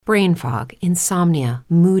Brain fog, insomnia,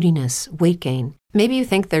 moodiness, weight gain. Maybe you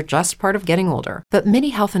think they're just part of getting older, but MIDI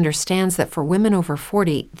Health understands that for women over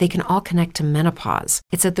 40, they can all connect to menopause.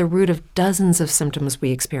 It's at the root of dozens of symptoms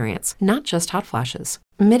we experience, not just hot flashes.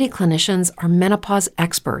 MIDI clinicians are menopause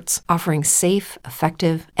experts, offering safe,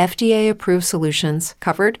 effective, FDA-approved solutions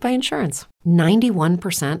covered by insurance.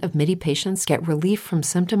 91% of MIDI patients get relief from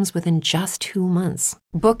symptoms within just 2 months.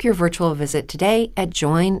 Book your virtual visit today at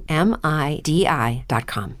joinmidi.com.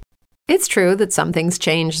 It's true that some things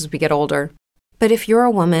change as we get older. But if you're a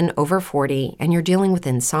woman over 40 and you're dealing with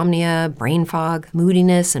insomnia, brain fog,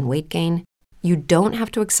 moodiness, and weight gain, you don't have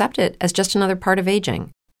to accept it as just another part of aging.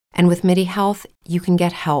 And with MIDI Health, you can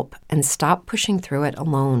get help and stop pushing through it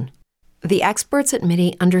alone. The experts at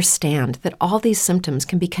MIDI understand that all these symptoms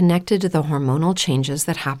can be connected to the hormonal changes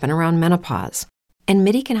that happen around menopause, and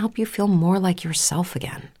MIDI can help you feel more like yourself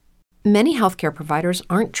again. Many healthcare providers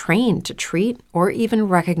aren't trained to treat or even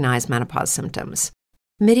recognize menopause symptoms.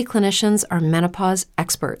 MIDI clinicians are menopause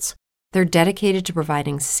experts. They're dedicated to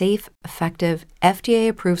providing safe, effective,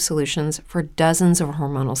 FDA-approved solutions for dozens of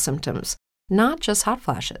hormonal symptoms, not just hot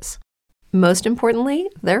flashes. Most importantly,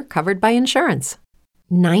 they're covered by insurance.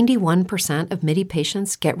 91% of MIDI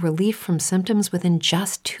patients get relief from symptoms within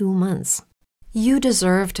just 2 months. You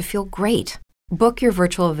deserve to feel great. Book your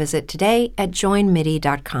virtual visit today at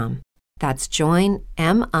joinmidi.com. That's joinmidi.com.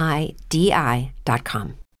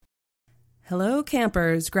 Hello,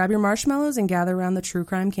 campers. Grab your marshmallows and gather around the True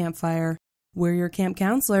Crime Campfire. We're your camp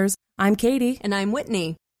counselors. I'm Katie. And I'm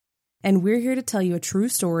Whitney. And we're here to tell you a true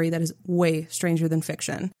story that is way stranger than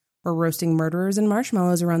fiction. We're roasting murderers and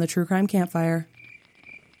marshmallows around the True Crime Campfire.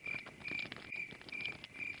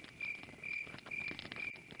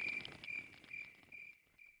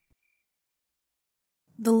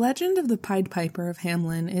 The legend of the Pied Piper of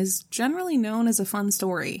Hamelin is generally known as a fun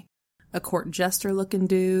story. A court jester-looking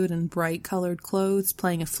dude in bright-colored clothes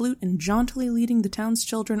playing a flute and jauntily leading the town's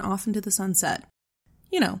children off into the sunset.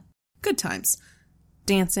 You know, good times.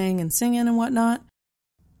 Dancing and singing and whatnot.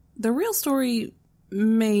 The real story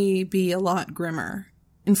may be a lot grimmer.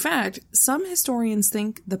 In fact, some historians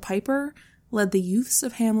think the Piper led the youths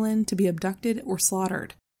of Hamelin to be abducted or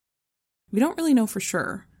slaughtered. We don't really know for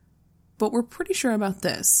sure, but we're pretty sure about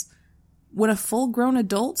this. When a full-grown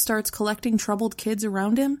adult starts collecting troubled kids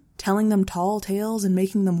around him, telling them tall tales and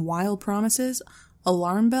making them wild promises,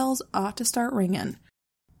 alarm bells ought to start ringing.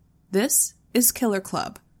 This is Killer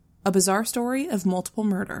Club, a bizarre story of multiple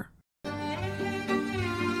murder.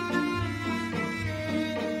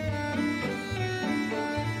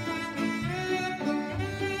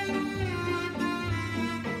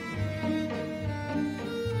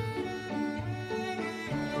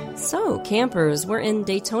 So, campers, we're in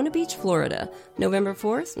Daytona Beach, Florida, November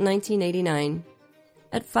 4th, 1989.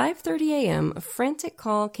 At 5:30 a.m., a frantic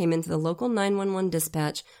call came into the local 911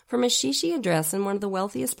 dispatch from a shishi address in one of the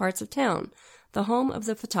wealthiest parts of town, the home of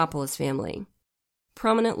the Fotopoulos family.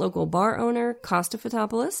 Prominent local bar owner, Costa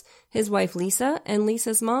Fotopoulos, his wife Lisa, and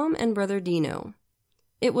Lisa's mom and brother Dino.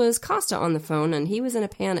 It was Costa on the phone, and he was in a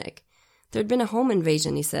panic. There'd been a home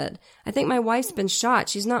invasion, he said. "I think my wife's been shot.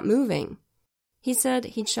 She's not moving." He said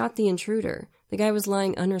he'd shot the intruder. The guy was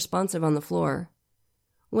lying unresponsive on the floor.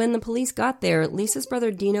 When the police got there, Lisa's brother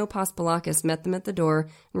Dino Pospalakis met them at the door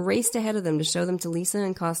and raced ahead of them to show them to Lisa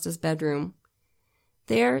and Costa's bedroom.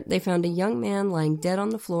 There, they found a young man lying dead on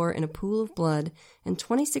the floor in a pool of blood, and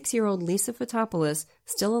 26-year-old Lisa Fotopoulos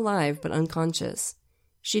still alive but unconscious.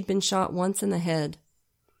 She'd been shot once in the head.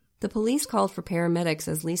 The police called for paramedics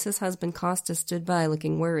as Lisa's husband Costa stood by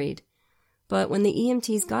looking worried. But when the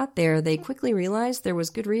EMTs got there, they quickly realized there was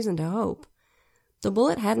good reason to hope. The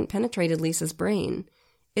bullet hadn't penetrated Lisa's brain.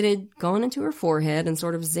 It had gone into her forehead and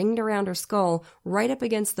sort of zinged around her skull right up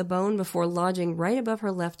against the bone before lodging right above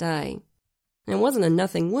her left eye. And it wasn't a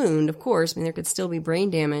nothing wound, of course. There could still be brain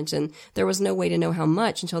damage, and there was no way to know how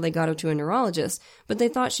much until they got her to a neurologist, but they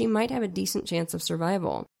thought she might have a decent chance of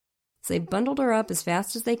survival. So they bundled her up as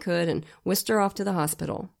fast as they could and whisked her off to the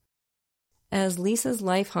hospital. As Lisa's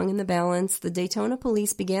life hung in the balance, the Daytona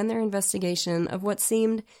police began their investigation of what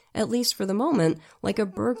seemed, at least for the moment, like a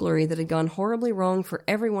burglary that had gone horribly wrong for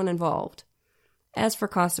everyone involved. As for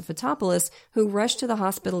Costa Fotopoulos, who rushed to the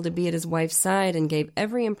hospital to be at his wife's side and gave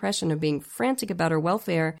every impression of being frantic about her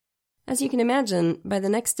welfare, as you can imagine, by the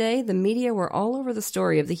next day, the media were all over the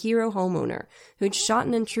story of the hero homeowner who'd shot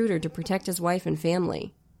an intruder to protect his wife and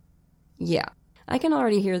family. Yeah, I can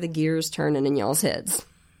already hear the gears turning in y'all's heads.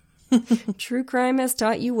 True crime has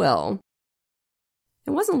taught you well.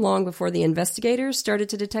 It wasn't long before the investigators started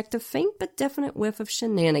to detect a faint but definite whiff of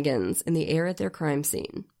shenanigans in the air at their crime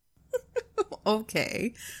scene.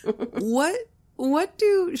 Okay. What What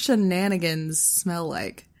do shenanigans smell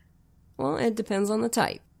like? Well, it depends on the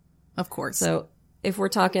type. Of course. So, if we're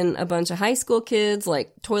talking a bunch of high school kids,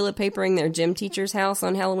 like toilet papering their gym teacher's house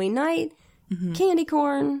on Halloween night, candy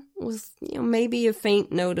corn with, maybe a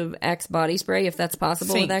faint note of Axe body spray, if that's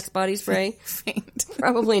possible with Axe body spray. Faint.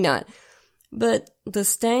 Probably not. But the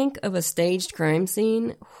stank of a staged crime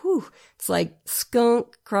scene, whew, it's like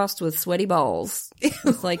skunk crossed with sweaty balls.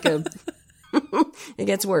 It's like a... It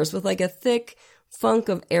gets worse, with like a thick funk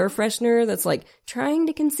of air freshener that's like trying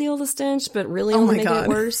to conceal the stench, but really only make it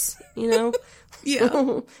worse, Yeah.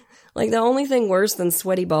 Like the only thing worse than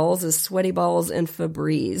sweaty balls is sweaty balls and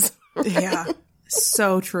Febreze. Yeah.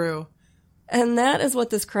 So true. And that is what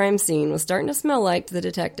this crime scene was starting to smell like to the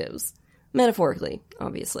detectives. Metaphorically,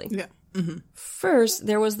 obviously. Yeah. Mm-hmm. First,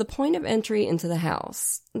 there was the point of entry into the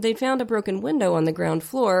house. They'd found a broken window on the ground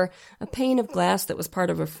floor, a pane of glass that was part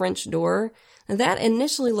of a French door. And that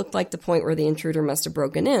initially looked like the point where the intruder must have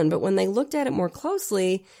broken in, but when they looked at it more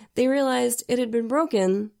closely, they realized it had been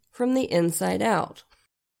broken from the inside out.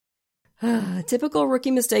 Typical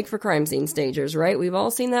rookie mistake for crime scene stagers, right? We've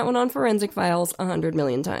all seen that one on Forensic Files 100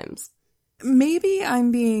 million times. Maybe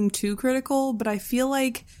I'm being too critical, but I feel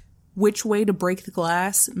like which way to break the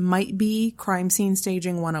glass might be crime scene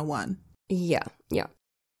staging 101. Yeah.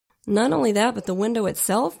 Not only that, but the window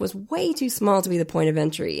itself was way too small to be the point of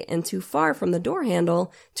entry and too far from the door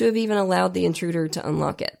handle to have even allowed the intruder to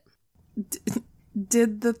unlock it.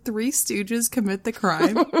 Did the Three Stooges commit the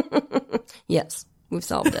crime? Yes, we've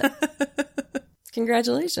solved it.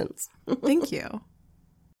 Congratulations. Thank you.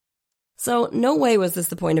 So no way was this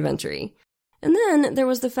the point of entry. And then there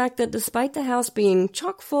was the fact that despite the house being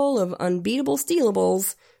chock full of unbeatable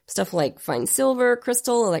stealables, stuff like fine silver,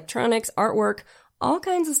 crystal, electronics, artwork, all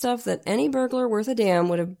kinds of stuff that any burglar worth a damn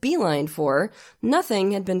would have beelined for,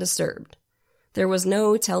 nothing had been disturbed. There was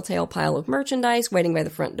no telltale pile of merchandise waiting by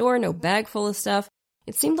the front door, no bag full of stuff.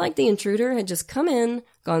 It seemed like the intruder had just come in,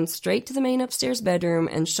 gone straight to the main upstairs bedroom,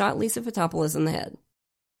 and shot Lisa Fotopoulos in the head.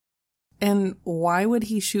 And why would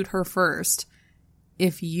he shoot her first?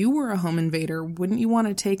 If you were a home invader, wouldn't you want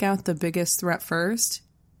to take out the biggest threat first?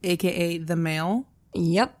 AKA the male?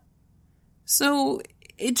 Yep. So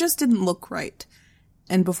it just didn't look right.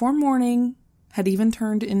 And before morning had even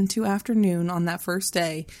turned into afternoon on that first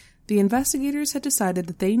day, the investigators had decided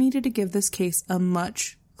that they needed to give this case a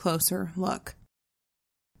much closer look.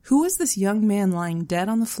 Who was this young man lying dead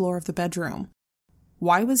on the floor of the bedroom?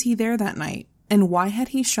 Why was he there that night? And why had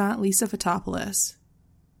he shot Lisa Fotopoulos?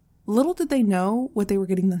 Little did they know what they were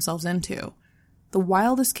getting themselves into. The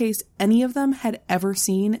wildest case any of them had ever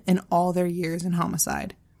seen in all their years in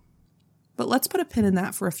homicide. But let's put a pin in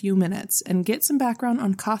that for a few minutes and get some background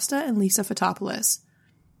on Costa and Lisa Fotopoulos.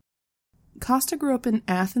 Costa grew up in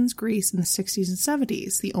Athens, Greece in the 60s and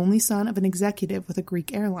 70s, the only son of an executive with a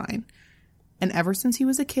Greek airline. And ever since he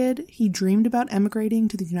was a kid, he dreamed about emigrating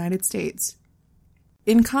to the United States.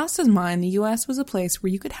 In Costa's mind, the U.S. was a place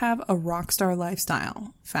where you could have a rock star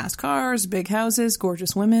lifestyle. Fast cars, big houses,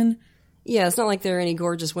 gorgeous women. Yeah, it's not like there are any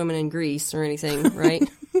gorgeous women in Greece or anything, right?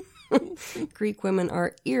 Greek women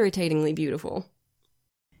are irritatingly beautiful.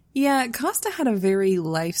 Yeah, Costa had a very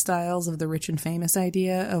lifestyles of the rich and famous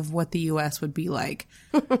idea of what the U.S. would be like.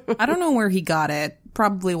 I don't know where he got it.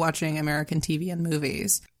 Probably watching American TV and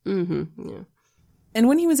movies. Mm-hmm, yeah. And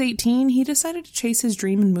when he was 18, he decided to chase his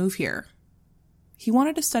dream and move here. He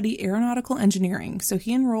wanted to study aeronautical engineering, so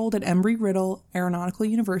he enrolled at Embry-Riddle Aeronautical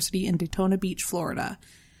University in Daytona Beach, Florida.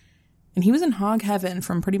 And he was in hog heaven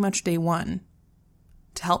from pretty much day one.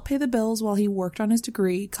 To help pay the bills while he worked on his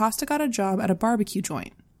degree, Costa got a job at a barbecue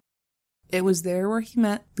joint. It was there where he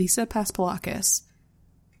met Lisa Paspalakis.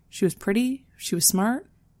 She was pretty, she was smart,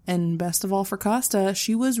 and best of all for Costa,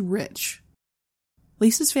 she was rich.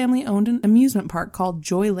 Lisa's family owned an amusement park called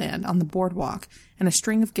Joyland on the boardwalk and a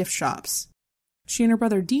string of gift shops. She and her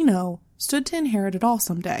brother Dino stood to inherit it all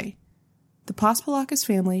someday. The Paspalakis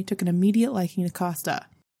family took an immediate liking to Costa.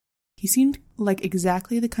 He seemed like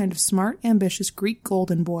exactly the kind of smart, ambitious Greek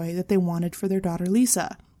golden boy that they wanted for their daughter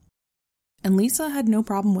Lisa. And Lisa had no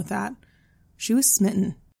problem with that. She was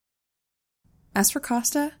smitten. As for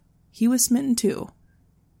Costa, he was smitten too.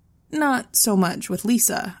 Not so much with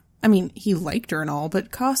Lisa. I mean, he liked her and all,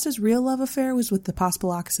 but Costa's real love affair was with the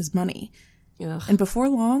Paspalakis' money. Ugh. And before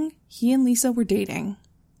long, he and Lisa were dating.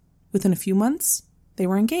 Within a few months, they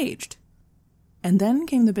were engaged. And then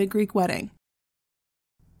came the big Greek wedding.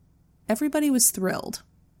 Everybody was thrilled.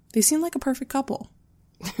 They seemed like a perfect couple.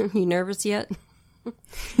 You nervous yet?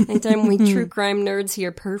 Anytime we true crime nerds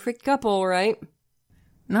hear perfect couple, right?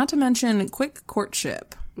 Not to mention quick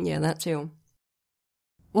courtship. Yeah, that too.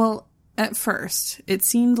 Well, At first, it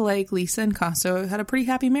seemed like Lisa and Costa had a pretty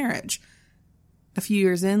happy marriage. A few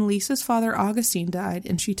years in, Lisa's father, Augustine, died,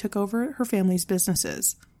 and she took over her family's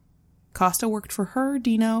businesses. Costa worked for her,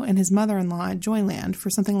 Dino, and his mother-in-law at Joyland for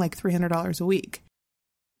something like $300 a week.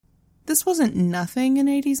 This wasn't nothing in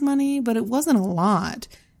 80s money, but it wasn't a lot.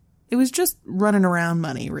 It was just running around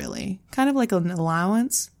money, really. Kind of like an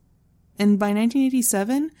allowance. And by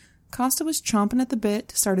 1987, Costa was chomping at the bit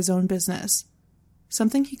to start his own business.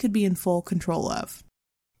 Something he could be in full control of.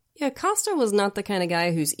 Yeah, Costa was not the kind of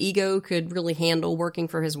guy whose ego could really handle working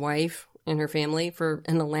for his wife and her family for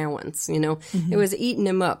an allowance, you know? Mm-hmm. It was eating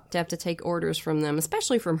him up to have to take orders from them,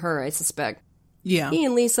 especially from her, I suspect. Yeah. He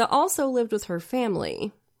and Lisa also lived with her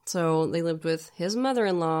family. So they lived with his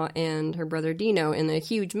mother-in-law and her brother Dino in a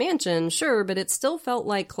huge mansion, sure, but it still felt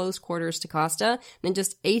like close quarters to Costa, and it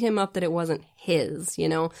just ate him up that it wasn't his, you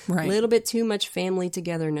know? Right. A little bit too much family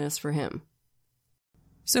togetherness for him.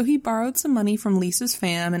 So he borrowed some money from Lisa's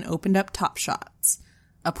fam and opened up Top Shots,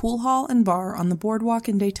 a pool hall and bar on the boardwalk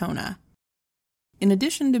in Daytona. In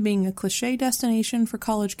addition to being a cliché destination for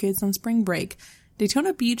college kids on spring break,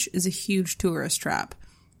 Daytona Beach is a huge tourist trap.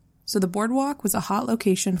 So the boardwalk was a hot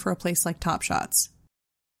location for a place like Top Shots.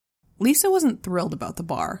 Lisa wasn't thrilled about the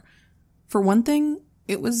bar. For one thing,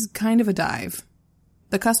 it was kind of a dive.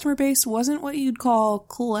 The customer base wasn't what you'd call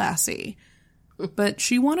classy. But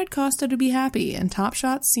she wanted Costa to be happy, and Top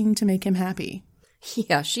Shots seemed to make him happy.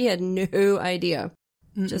 Yeah, she had no idea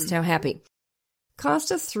just how happy.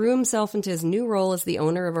 Costa threw himself into his new role as the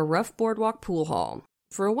owner of a rough boardwalk pool hall.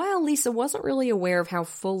 For a while, Lisa wasn't really aware of how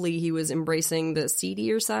fully he was embracing the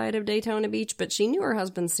seedier side of Daytona Beach, but she knew her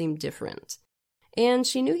husband seemed different. And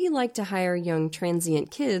she knew he liked to hire young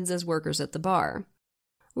transient kids as workers at the bar.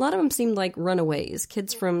 A lot of them seemed like runaways,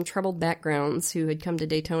 kids from troubled backgrounds who had come to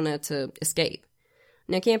Daytona to escape.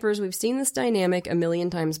 Now, campers, we've seen this dynamic a million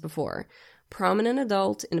times before. Prominent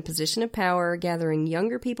adult in a position of power gathering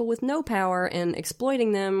younger people with no power and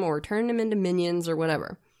exploiting them or turning them into minions or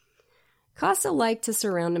whatever. Costa liked to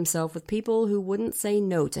surround himself with people who wouldn't say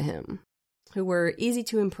no to him, who were easy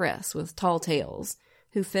to impress with tall tales,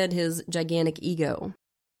 who fed his gigantic ego.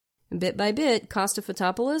 Bit by bit, Costa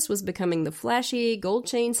Fotopoulos was becoming the flashy, gold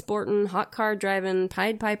chain sporting, hot car driving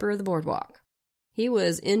Pied Piper of the boardwalk. He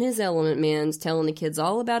was in his element, man, telling the kids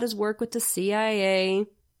all about his work with the CIA.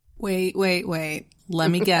 Wait.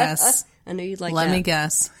 Let me guess. I knew you'd like Let that. me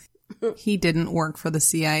guess. He didn't work for the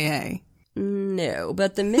CIA. No,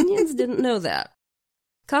 but the minions didn't know that.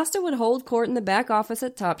 Costa would hold court in the back office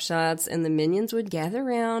at Top Shots, and the minions would gather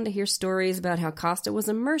around to hear stories about how Costa was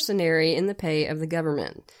a mercenary in the pay of the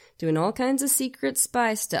government, doing all kinds of secret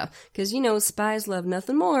spy stuff, because, you know, spies love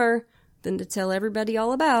nothing more than to tell everybody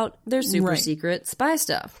all about their super secret spy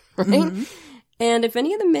stuff, right? Mm-hmm. And if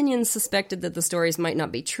any of the minions suspected that the stories might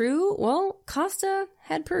not be true, well, Costa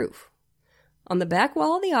had proof. On the back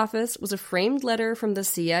wall of the office was a framed letter from the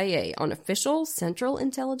CIA on official Central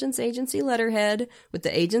Intelligence Agency letterhead with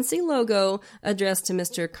the agency logo addressed to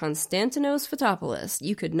Mr. Konstantinos Fotopoulos.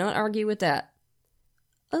 You could not argue with that.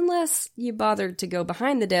 Unless you bothered to go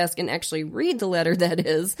behind the desk and actually read the letter, that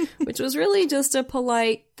is, which was really just a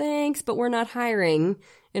polite, thanks, but we're not hiring,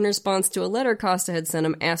 in response to a letter Costa had sent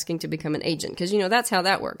him asking to become an agent. Because, you know, that's how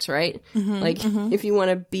that works, right? If you want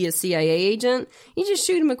to be a CIA agent, you just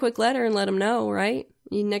shoot him a quick letter and let him know, right?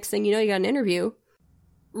 Next thing you know, you got an interview.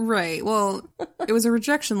 Right. Well, it was a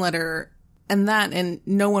rejection letter, and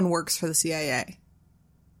no one works for the CIA.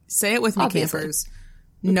 Say it with me, Obviously. campers.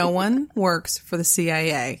 No one works for the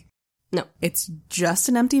CIA. No. It's just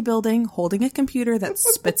an empty building holding a computer that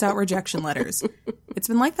spits out rejection letters. It's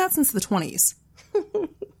been like that since the 20s.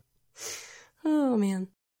 Oh, man.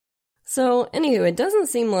 So, anywho, it doesn't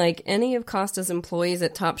seem like any of Costa's employees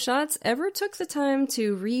at Top Shots ever took the time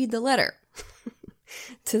to read the letter.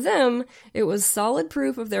 To them, it was solid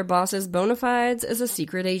proof of their boss's bona fides as a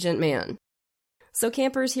secret agent man. So,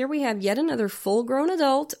 campers, here we have yet another full-grown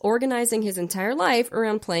adult organizing his entire life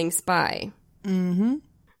around playing spy. Mm-hmm.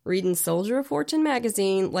 Reading Soldier of Fortune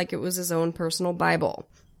magazine like it was his own personal Bible.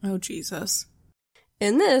 Oh, Jesus.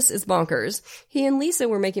 And this is bonkers. He and Lisa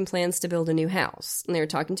were making plans to build a new house. And they were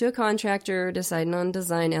talking to a contractor, deciding on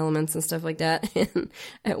design elements and stuff like that. And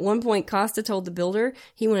at one point, Costa told the builder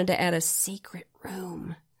he wanted to add a secret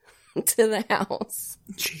room to the house.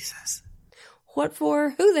 Jesus. What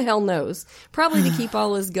for? Who the hell knows? Probably to keep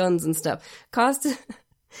all his guns and stuff. Costa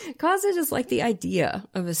just liked the idea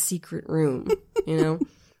of a secret room, you know? It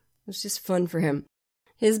was just fun for him.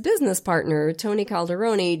 His business partner, Tony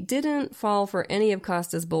Calderoni, didn't fall for any of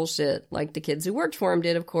Costa's bullshit, like the kids who worked for him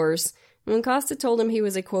did, of course. When Costa told him he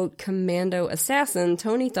was a, quote, commando assassin,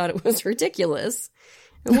 Tony thought it was ridiculous.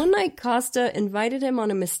 And one night, Costa invited him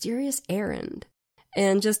on a mysterious errand.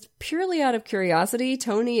 And just purely out of curiosity,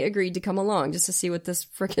 Tony agreed to come along just to see what this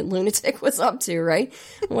frickin' lunatic was up to, right?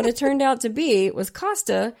 And what it turned out to be was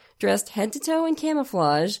Costa, dressed head to toe in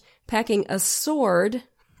camouflage, packing a sword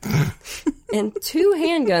and 2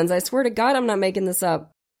 handguns. I swear to God, I'm not making this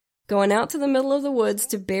up. Going out to the middle of the woods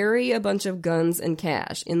to bury a bunch of guns and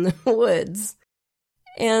cash in the woods.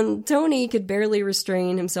 And Tony could barely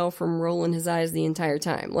restrain himself from rolling his eyes the entire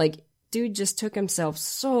time. Like, dude just took himself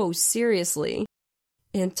so seriously.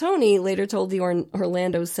 And Tony later told the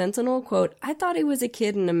Orlando Sentinel, quote, "I thought he was a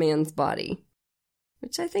kid in a man's body."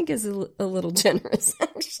 Which I think is a little generous,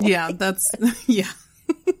 actually. Yeah, that's, yeah.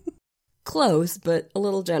 Close, but a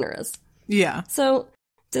little generous. Yeah. So,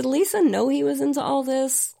 did Lisa know he was into all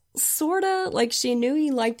this? Sorta. Like, she knew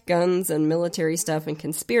he liked guns and military stuff and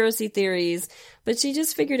conspiracy theories, but she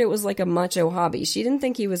just figured it was like a macho hobby. She didn't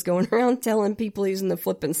think he was going around telling people he was in the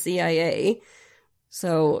flippin' CIA.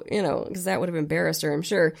 So, because that would have embarrassed her, I'm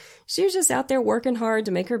sure. She was just out there working hard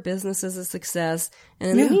to make her businesses a success.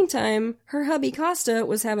 And in the meantime, her hubby Costa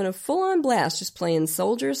was having a full-on blast just playing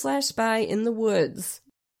soldier/spy in the woods.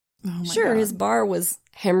 Oh sure, God. his bar was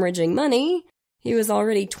hemorrhaging money. He was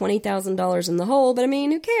already $20,000 in the hole, but I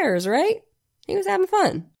mean, who cares, right? He was having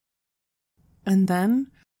fun. And then,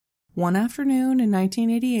 one afternoon in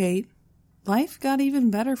 1988, life got even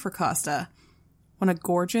better for Costa when a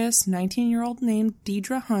gorgeous 19-year-old named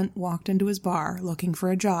Deidre Hunt walked into his bar looking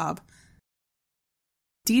for a job.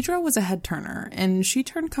 Deidre was a head turner, and she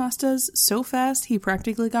turned Costa's so fast he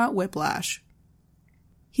practically got whiplash.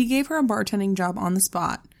 He gave her a bartending job on the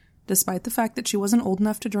spot, despite the fact that she wasn't old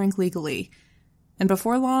enough to drink legally, and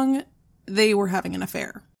before long, they were having an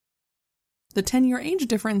affair. The 10-year age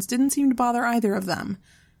difference didn't seem to bother either of them.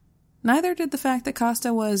 Neither did the fact that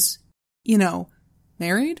Costa was,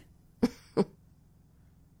 married.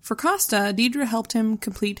 For Costa, Deidre helped him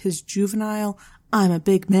complete his juvenile, "I'm a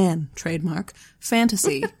big man" trademark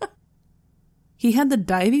fantasy. He had the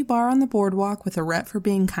divey bar on the boardwalk with a rep for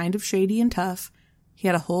being kind of shady and tough. He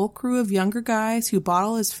had a whole crew of younger guys who bought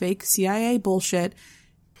all his fake CIA bullshit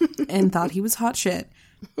and thought he was hot shit.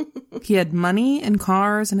 He had money and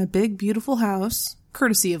cars and a big, beautiful house,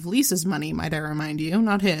 courtesy of Lisa's money, might I remind you,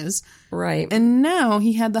 not his. Right. And now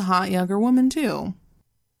he had the hot younger woman, too.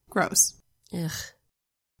 Gross. Ugh.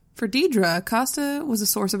 For Deidre, Costa was a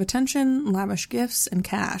source of attention, lavish gifts, and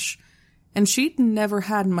cash, and she'd never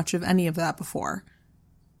had much of any of that before.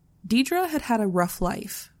 Deidre had had a rough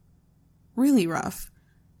life. Really rough.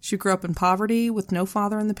 She grew up in poverty with no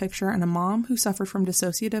father in the picture and a mom who suffered from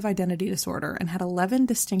dissociative identity disorder and had 11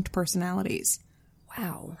 distinct personalities.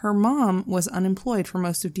 Wow. Her mom was unemployed for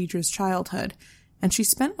most of Deidre's childhood, and she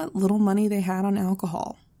spent what little money they had on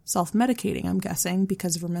alcohol, self-medicating, I'm guessing,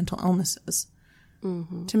 because of her mental illnesses.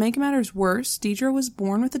 Mm-hmm. To make matters worse, Deidre was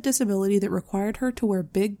born with a disability that required her to wear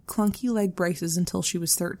big, clunky leg braces until she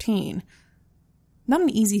was 13. Not an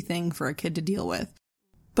easy thing for a kid to deal with.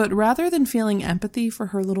 But rather than feeling empathy for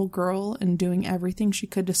her little girl and doing everything she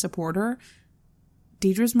could to support her,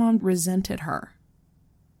 Deidre's mom resented her.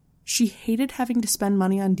 She hated having to spend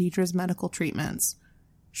money on Deidre's medical treatments.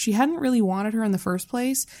 She hadn't really wanted her in the first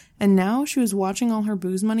place, and now she was watching all her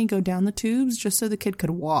booze money go down the tubes just so the kid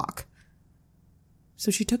could walk. So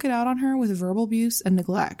she took it out on her with verbal abuse and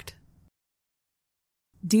neglect.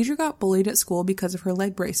 Deidre got bullied at school because of her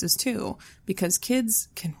leg braces too, because kids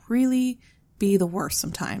can really be the worst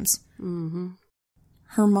sometimes. Mm-hmm.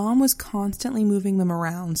 Her mom was constantly moving them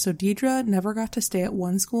around, so Deidre never got to stay at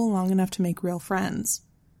one school long enough to make real friends.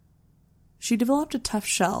 She developed a tough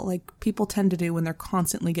shell, like people tend to do when they're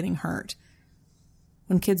constantly getting hurt.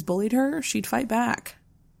 When kids bullied her, she'd fight back.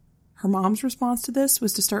 Her mom's response to this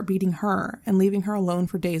was to start beating her and leaving her alone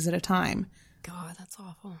for days at a time. God, that's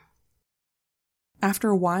awful. After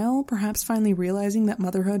a while, perhaps finally realizing that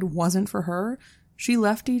motherhood wasn't for her, she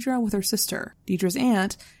left Deidre with her sister, Deidre's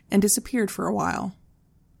aunt, and disappeared for a while.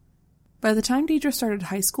 By the time Deidre started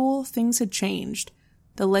high school, things had changed.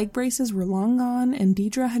 The leg braces were long gone, and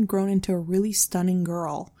Deidre had grown into a really stunning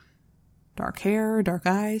girl. Dark hair, dark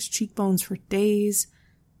eyes, cheekbones for days,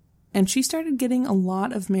 and she started getting a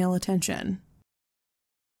lot of male attention.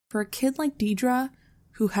 For a kid like Deidre,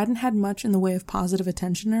 who hadn't had much in the way of positive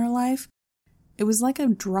attention in her life, it was like a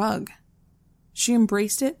drug. She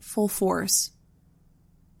embraced it full force.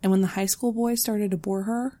 And when the high school boys started to bore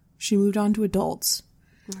her, she moved on to adults.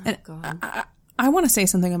 Oh, and God. I want to say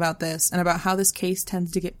something about this and about how this case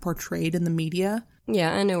tends to get portrayed in the media.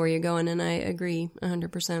 Yeah, I know where you're going, and I agree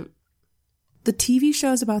 100%. The TV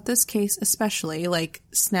shows about this case especially, like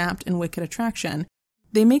Snapped and Wicked Attraction,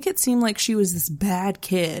 They make it seem like she was this bad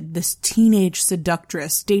kid, this teenage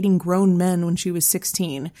seductress, dating grown men when she was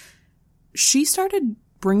 16. She started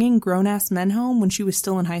bringing grown-ass men home when she was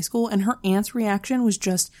still in high school, and her aunt's reaction was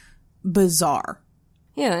just bizarre.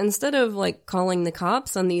 Yeah, instead of, like, calling the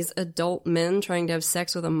cops on these adult men trying to have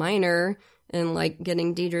sex with a minor and, like,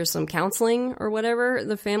 getting Deidre some counseling or whatever,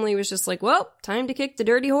 the family was just like, well, time to kick the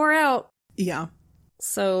dirty whore out. Yeah.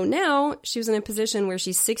 So now she was in a position where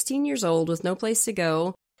she's 16 years old with no place to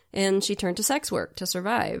go, and she turned to sex work to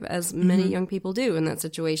survive, as many young people do in that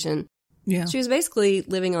situation. Yeah. She was basically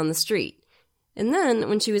living on the street. And then,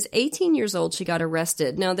 when she was 18 years old, she got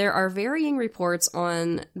arrested. Now, there are varying reports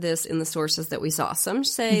on this in the sources that we saw. Some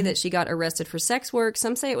say that she got arrested for sex work.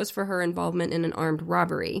 Some say it was for her involvement in an armed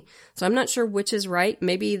robbery. So I'm not sure which is right.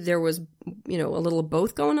 Maybe there was, a little of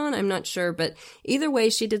both going on. I'm not sure. But either way,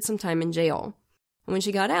 she did some time in jail. And when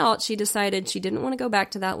she got out, she decided she didn't want to go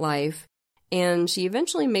back to that life. And she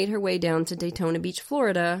eventually made her way down to Daytona Beach,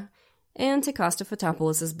 Florida, and to Costa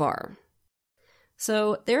Fotopoulos' bar.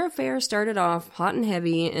 So their affair started off hot and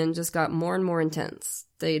heavy and just got more and more intense.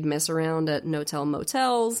 They'd mess around at no-tell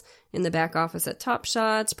motels, in the back office at Top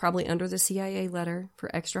Shots, probably under the CIA letter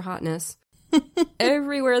for extra hotness.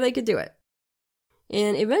 Everywhere they could do it.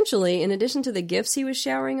 And eventually, in addition to the gifts he was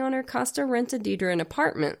showering on her, Costa rented Deidre an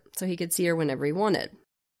apartment so he could see her whenever he wanted.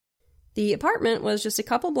 The apartment was just a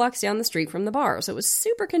couple blocks down the street from the bar, so it was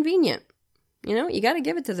super convenient. You gotta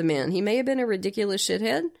give it to the man. He may have been a ridiculous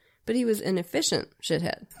shithead, but he was an efficient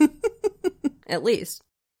shithead. At least.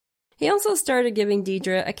 He also started giving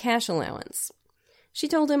Deidre a cash allowance. She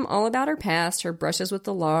told him all about her past, her brushes with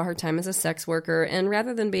the law, her time as a sex worker, and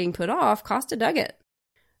rather than being put off, Costa dug it.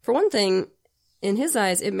 For one thing, in his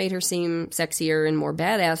eyes, it made her seem sexier and more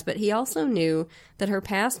badass, but he also knew that her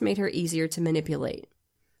past made her easier to manipulate.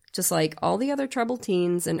 Just like all the other troubled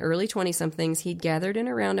teens and early 20-somethings he'd gathered in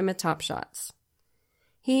around him at Top Shots.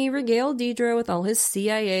 He regaled Deidre with all his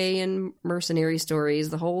CIA and mercenary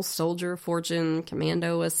stories, the whole soldier, fortune,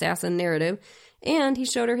 commando, assassin narrative, and he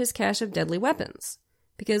showed her his cache of deadly weapons.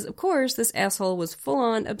 Because, of course, this asshole was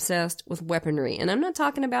full-on obsessed with weaponry. And I'm not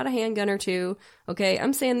talking about a handgun or two, okay?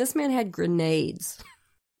 I'm saying this man had grenades.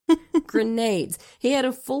 Grenades. He had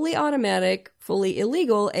a fully automatic, fully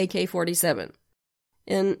illegal AK-47.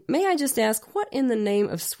 And may I just ask, what in the name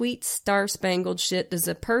of sweet star-spangled shit does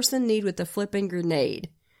a person need with a flipping grenade?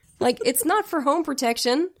 Like, it's not for home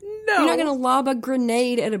protection. No. You're not going to lob a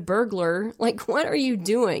grenade at a burglar. Like, what are you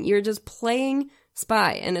doing? You're just playing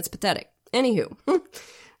spy, and it's pathetic. Anywho,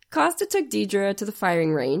 Costa took Deidre to the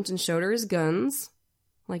firing range and showed her his guns,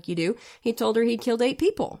 like you do. He told her he'd killed 8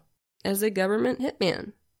 people as a government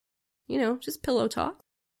hitman. Just pillow talk.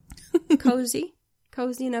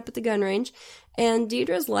 Cozying up at the gun range. And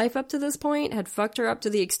Deidre's life up to this point had fucked her up to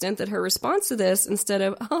the extent that her response to this, instead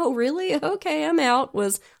of, oh, really? Okay, I'm out,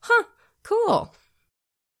 was, cool.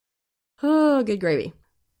 Oh, good gravy.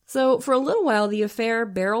 So, for a little while, the affair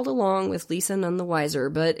barreled along with Lisa none the wiser,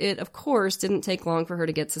 but it, of course, didn't take long for her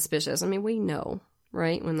to get suspicious. I mean, we know,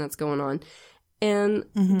 right, when that's going on. And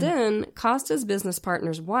then Costa's business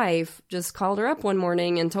partner's wife just called her up one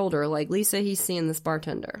morning and told her, like, Lisa, he's seeing this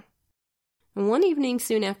bartender. And one evening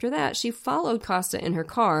soon after that, she followed Costa in her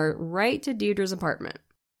car right to Deidre's apartment.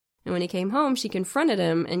 And when he came home, she confronted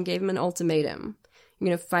him and gave him an ultimatum. You're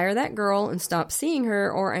going to fire that girl and stop seeing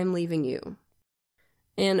her, or I'm leaving you.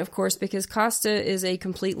 And, of course, because Costa is a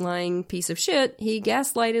complete lying piece of shit, he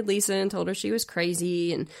gaslighted Lisa and told her she was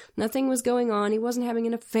crazy and nothing was going on. He wasn't having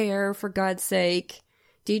an affair, for God's sake.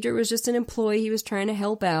 Deidre was just an employee he was trying to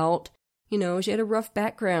help out. She had a rough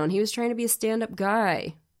background. He was trying to be a stand-up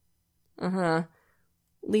guy.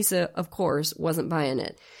 Lisa, of course, wasn't buying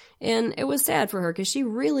it. And it was sad for her because she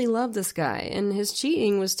really loved this guy, and his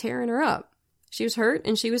cheating was tearing her up. She was hurt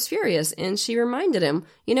and she was furious, and she reminded him,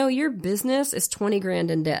 your business is $20,000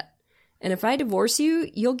 in debt. And if I divorce you,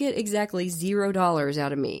 you'll get exactly $0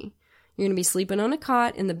 out of me. You're going to be sleeping on a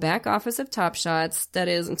cot in the back office of Top Shots, that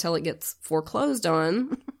is, until it gets foreclosed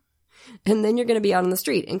on. And then you're going to be out on the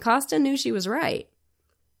street. And Costa knew she was right.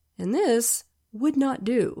 And this would not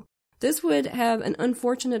do. This would have an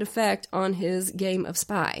unfortunate effect on his game of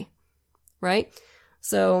spy, right?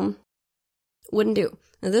 So, wouldn't do.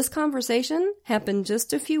 Now, this conversation happened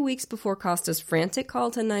just a few weeks before Costa's frantic call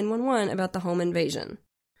to 911 about the home invasion.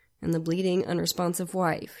 And the bleeding, unresponsive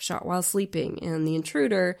wife, shot while sleeping, and the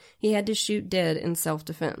intruder he had to shoot dead in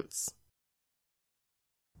self-defense.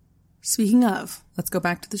 Speaking of, let's go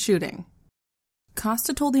back to the shooting.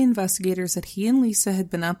 Costa told the investigators that he and Lisa had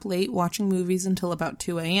been up late watching movies until about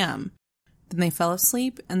 2 a.m. Then they fell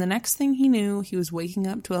asleep, and the next thing he knew, he was waking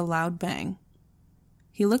up to a loud bang.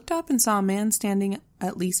 He looked up and saw a man standing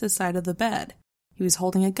at Lisa's side of the bed. He was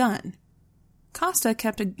holding a gun. Costa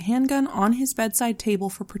kept a handgun on his bedside table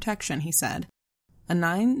for protection, he said. A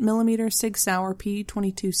 9mm Sig Sauer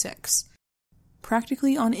P.22-6.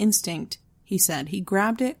 Practically on instinct, he said, he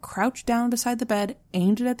grabbed it, crouched down beside the bed,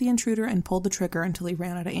 aimed it at the intruder, and pulled the trigger until he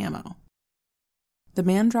ran out of ammo. The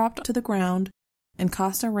man dropped to the ground, and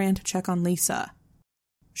Costa ran to check on Lisa.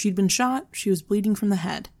 She'd been shot, she was bleeding from the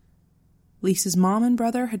head. Lisa's mom and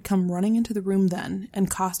brother had come running into the room then, and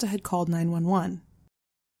Costa had called 911.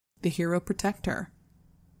 The hero protect her.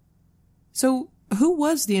 So, who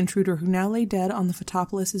was the intruder who now lay dead on the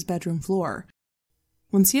Fotopoulos' bedroom floor?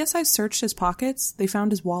 When CSI searched his pockets, they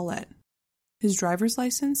found his wallet. His driver's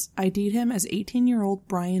license ID'd him as 18-year-old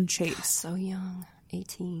Brian Chase. So young,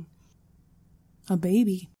 18. A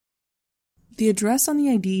baby. The address on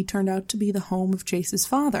the ID turned out to be the home of Chase's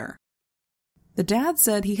father. The dad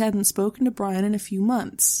said he hadn't spoken to Brian in a few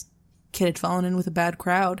months. Kid had fallen in with a bad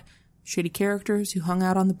crowd, shady characters who hung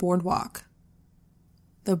out on the boardwalk.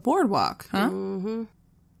 The boardwalk, huh? Mm-hmm.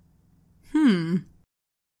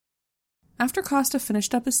 After Costa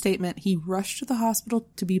finished up his statement, he rushed to the hospital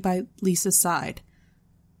to be by Lisa's side.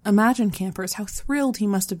 Imagine, campers, how thrilled he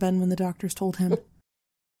must have been when the doctors told him.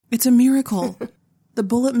 It's a miracle. The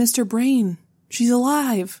bullet missed her brain. She's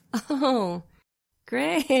alive. Oh,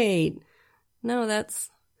 great. No, that's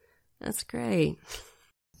great.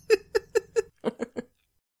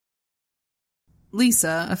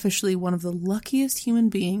 Lisa, officially one of the luckiest human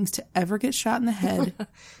beings to ever get shot in the head,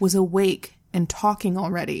 was awake and talking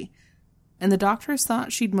already, and the doctors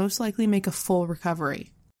thought she'd most likely make a full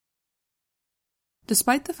recovery.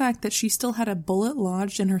 Despite the fact that she still had a bullet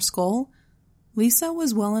lodged in her skull, Lisa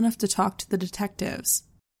was well enough to talk to the detectives.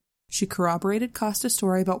 She corroborated Costa's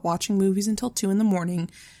story about watching movies until 2 a.m.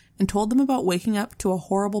 and told them about waking up to a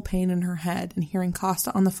horrible pain in her head and hearing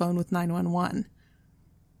Costa on the phone with 911.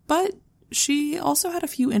 But she also had a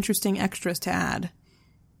few interesting extras to add.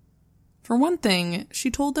 For one thing, she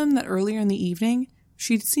told them that earlier in the evening,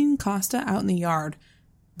 she'd seen Costa out in the yard,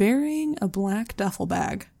 burying a black duffel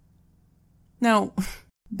bag. Now,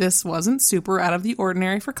 this wasn't super out of the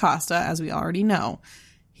ordinary for Costa, as we already know.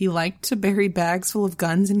 He liked to bury bags full of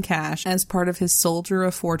guns and cash as part of his soldier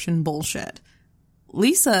of fortune bullshit.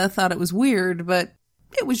 Lisa thought it was weird, but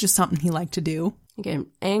it was just something he liked to do. Like an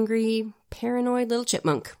angry, paranoid little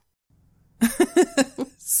chipmunk.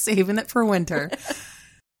 Saving it for winter.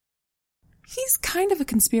 He's kind of a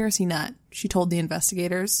conspiracy nut, she told the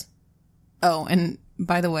investigators. Oh, and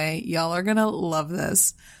by the way, y'all are gonna love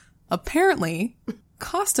this. Apparently,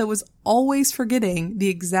 Costa was always forgetting the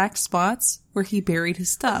exact spots where he buried his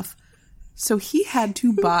stuff, so he had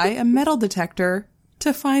to buy a metal detector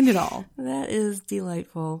to find it all. That is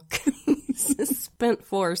delightful. He's a spent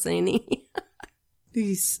force, ain't he?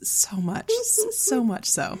 He's so much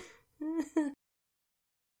so.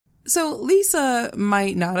 So Lisa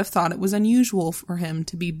might not have thought it was unusual for him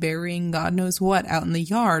to be burying God knows what out in the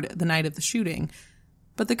yard the night of the shooting,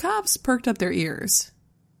 but the cops perked up their ears.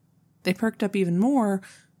 They perked up even more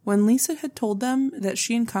when Lisa had told them that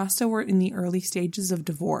she and Costa were in the early stages of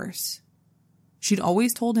divorce. She'd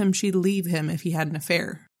always told him she'd leave him if he had an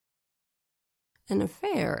affair. An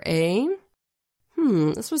affair, eh?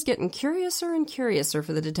 This was getting curiouser and curiouser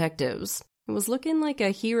for the detectives. It was looking like a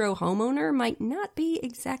hero homeowner might not be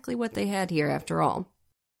exactly what they had here after all.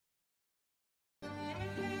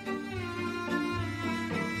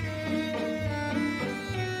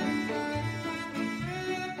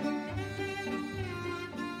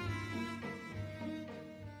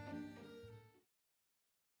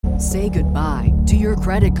 Say goodbye to your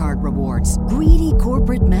credit card rewards. Greedy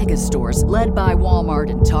corporate mega stores, led by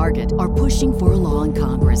Walmart and Target, are pushing for a law in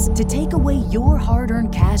Congress to take away your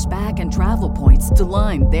hard-earned cash back and travel points to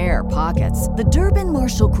line their pockets. The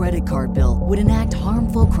Durbin-Marshall credit card bill would enact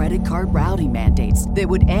harmful credit card routing mandates that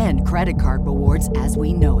would end credit card rewards as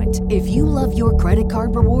we know it. If you love your credit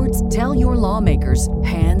card rewards, tell your lawmakers,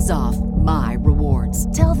 hands off my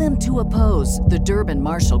rewards. Tell them to oppose the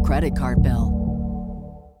Durbin-Marshall credit card bill.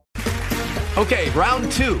 Okay,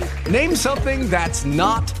 round 2. Name something that's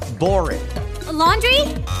not boring. A laundry?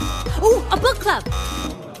 Ooh, a book club.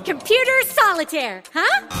 Computer solitaire,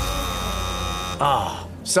 huh? Ah,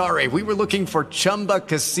 sorry, we were looking for Chumba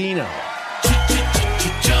Casino.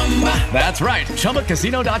 That's right,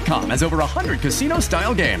 ChumbaCasino.com has over 100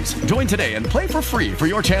 casino-style games. Join today and play for free for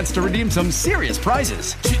your chance to redeem some serious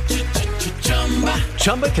prizes.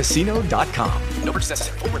 ChumbaCasino.com. No purchase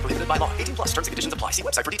necessary. Void where prohibited by law. 18+ terms and conditions apply. See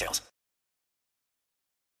website for details.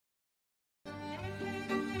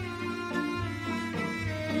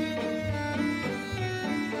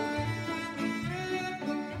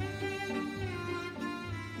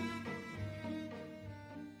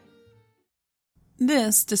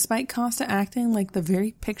 This, despite Costa acting like the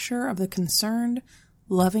very picture of the concerned,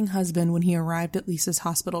 loving husband when he arrived at Lisa's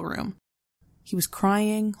hospital room. He was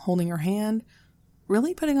crying, holding her hand,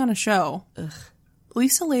 really putting on a show. Ugh.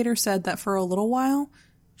 Lisa later said that for a little while,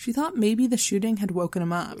 she thought maybe the shooting had woken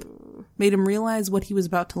him up, made him realize what he was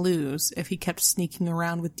about to lose if he kept sneaking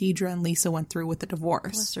around with Deidre and Lisa went through with the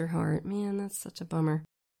divorce. Bless her heart. Man, that's such a bummer.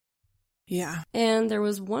 Yeah. And there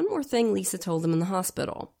was one more thing Lisa told them in the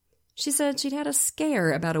hospital. She said she'd had a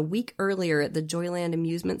scare about a week earlier at the Joyland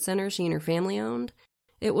Amusement Center she and her family owned.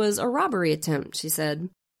 It was a robbery attempt, she said.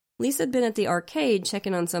 Lisa had been at the arcade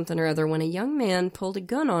checking on something or other when a young man pulled a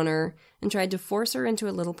gun on her and tried to force her into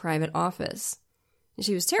a little private office.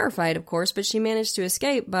 She was terrified, of course, but she managed to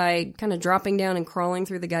escape by kind of dropping down and crawling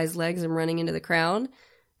through the guy's legs and running into the crowd, and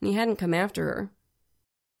he hadn't come after her.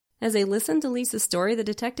 As they listened to Lisa's story, the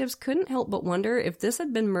detectives couldn't help but wonder if this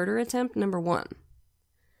had been murder attempt number 1.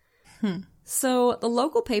 So, the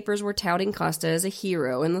local papers were touting Costa as a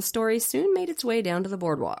hero, and the story soon made its way down to the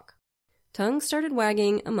boardwalk. Tongues started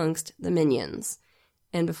wagging amongst the minions.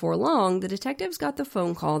 And before long, the detectives got the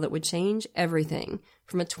phone call that would change everything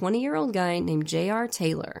from a 20-year-old guy named J.R.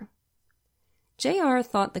 Taylor. J.R.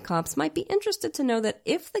 thought the cops might be interested to know that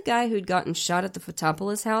if the guy who'd gotten shot at the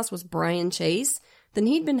Fotopoulos house was Brian Chase, then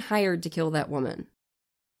he'd been hired to kill that woman.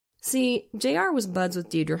 See, J.R. was buds with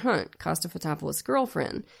Deidre Hunt, Costa Fotopoulos'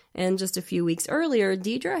 girlfriend, and just a few weeks earlier,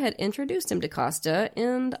 Deidre had introduced him to Costa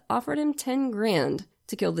and offered him $10,000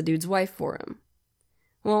 to kill the dude's wife for him.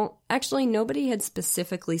 Well, actually, nobody had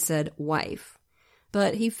specifically said wife,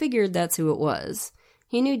 but he figured that's who it was.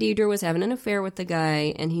 He knew Deidre was having an affair with the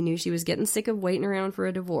guy, and he knew she was getting sick of waiting around for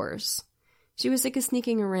a divorce. She was sick of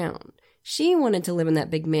sneaking around. She wanted to live in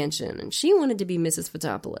that big mansion, and she wanted to be Mrs.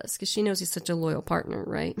 Fotopoulos, because she knows he's such a loyal partner,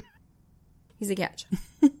 right? He's a catch.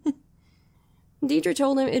 Deidre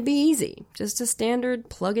told him it'd be easy, just a standard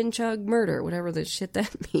plug-and-chug murder, whatever the shit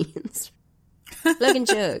that means. Plug and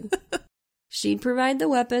chug. She'd provide the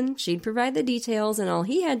weapon, she'd provide the details, and all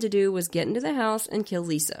he had to do was get into the house and kill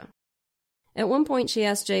Lisa. At one point, she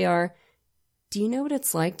asked JR, "Do you know what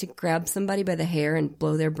it's like to grab somebody by the hair and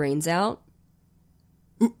blow their brains out?"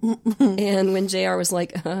 And when JR was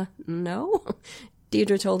like, no,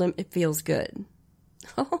 Deidre told him it feels good.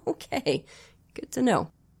 Okay, good to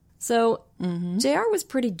know. So, JR was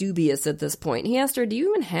pretty dubious at this point. He asked her, "Do you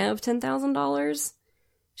even have $10,000?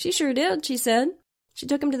 She sure did, she said. She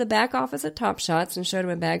took him to the back office at Top Shots and showed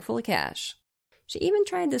him a bag full of cash. She even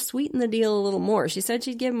tried to sweeten the deal a little more. She said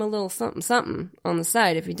she'd give him a little something on the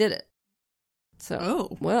side if he did it.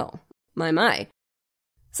 So, well, my.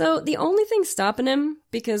 So the only thing stopping him,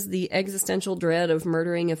 because the existential dread of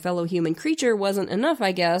murdering a fellow human creature wasn't enough,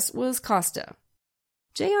 I guess, was Costa.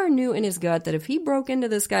 JR knew in his gut that if he broke into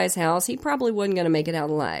this guy's house, he probably wasn't going to make it out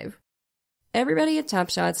alive. Everybody at Top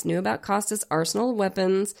Shots knew about Costa's arsenal of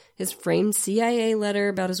weapons, his framed CIA letter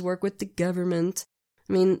about his work with the government.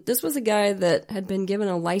 I mean, this was a guy that had been given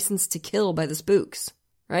a license to kill by the spooks,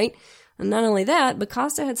 right? And not only that, but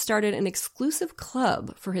Costa had started an exclusive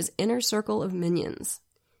club for his inner circle of minions.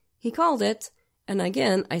 He called it, and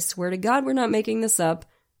again, I swear to God we're not making this up,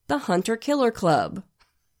 the Hunter Killer Club.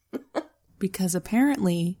 Because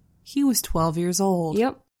apparently, he was 12 years old.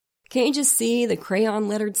 Yep. Can't you just see the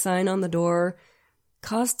crayon-lettered sign on the door?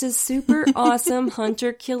 Costa's super awesome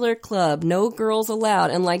Hunter Killer Club. No girls allowed.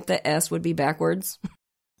 And like the S would be backwards.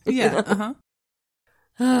 Yeah,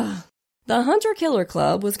 The Hunter Killer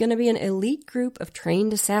Club was going to be an elite group of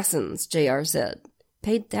trained assassins, JR said.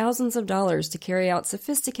 Paid thousands of dollars to carry out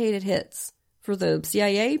sophisticated hits. For the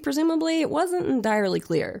CIA, presumably, it wasn't entirely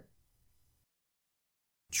clear.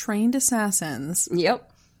 Trained assassins.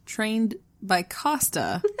 Yep. Trained by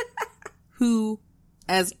Costa, who,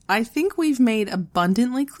 as I think we've made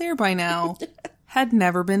abundantly clear by now, had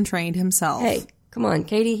never been trained himself. Hey, come on,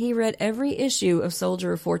 Katie, he read every issue of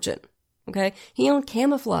Soldier of Fortune. Okay? He owned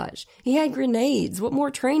camouflage. He had grenades. What more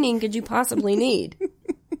training could you possibly need?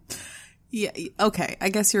 Yeah, okay, I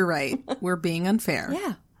guess you're right. We're being unfair.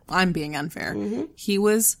 Yeah. I'm being unfair. Mm-hmm. He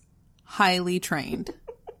was highly trained.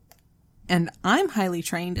 And I'm highly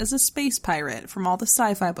trained as a space pirate from all the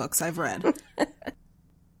sci-fi books I've read.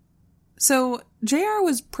 So, JR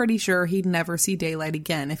was pretty sure he'd never see daylight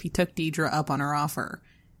again if he took Deidre up on her offer.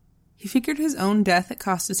 He figured his own death at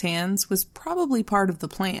Costa's hands was probably part of the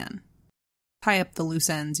plan. Tie up the loose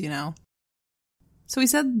ends, you know. So he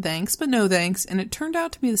said thanks, but no thanks, and it turned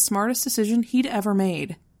out to be the smartest decision he'd ever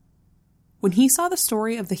made. When he saw the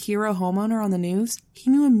story of the hero homeowner on the news, he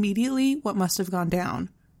knew immediately what must have gone down.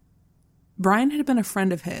 Brian had been a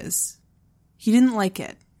friend of his. He didn't like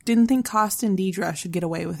it. Didn't think Costa and Deidre should get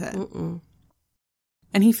away with it.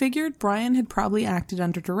 and he figured Brian had probably acted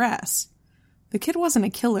under duress. The kid wasn't a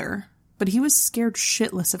killer, but he was scared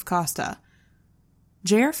shitless of Costa.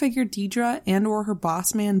 JR figured Deidre and or her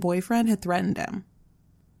boss man boyfriend had threatened him.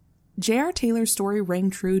 J.R. Taylor's story rang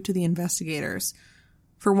true to the investigators.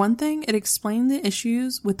 For one thing, it explained the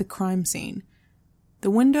issues with the crime scene. The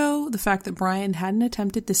window, the fact that Brian hadn't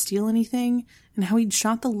attempted to steal anything, and how he'd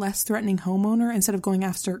shot the less threatening homeowner instead of going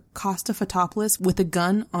after Costa Fotopoulos with a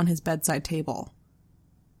gun on his bedside table.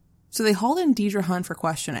 So they hauled in Deidre Hunt for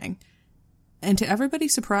questioning. And to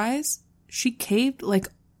everybody's surprise, she caved like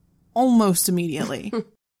almost immediately.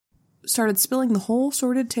 Started spilling the whole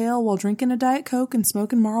sordid tale while drinking a Diet Coke and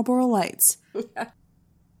smoking Marlboro Lights.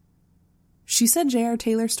 She said J.R.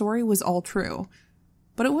 Taylor's story was all true,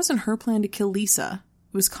 but it wasn't her plan to kill Lisa.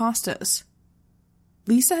 It was Costa's.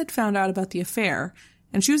 Lisa had found out about the affair,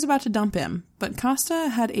 and she was about to dump him, but Costa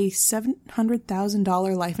had a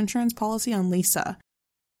 $700,000 life insurance policy on Lisa.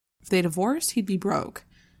 If they divorced, he'd be broke.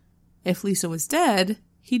 If Lisa was dead,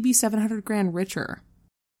 he'd be $700,000 richer.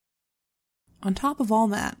 On top of all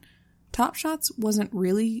that, Top Shots wasn't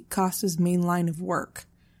really Costa's main line of work.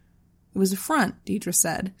 It was a front, Deidre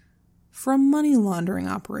said, for a money laundering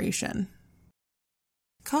operation.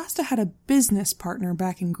 Costa had a business partner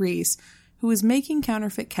back in Greece who was making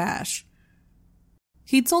counterfeit cash.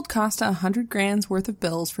 He'd sold Costa $100,000 worth of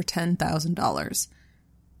bills for $10,000.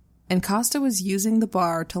 And Costa was using the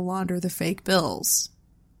bar to launder the fake bills.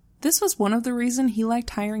 This was one of the reasons he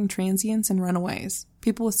liked hiring transients and runaways,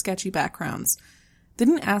 people with sketchy backgrounds. They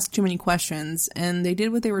didn't ask too many questions, and they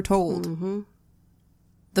did what they were told. Mm-hmm.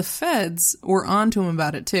 The feds were on to him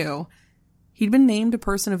about it, too. He'd been named a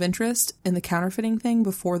person of interest in the counterfeiting thing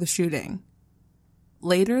before the shooting.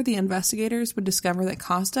 Later, the investigators would discover that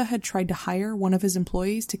Costa had tried to hire one of his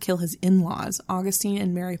employees to kill his in-laws, Augustine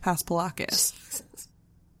and Mary Paspalakis. Jesus.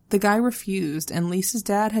 The guy refused, and Lisa's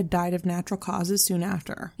dad had died of natural causes soon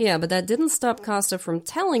after. Yeah, but that didn't stop Costa from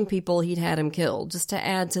telling people he'd had him killed, just to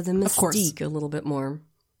add to the mystique a little bit more.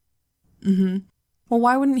 Mm-hmm. Well,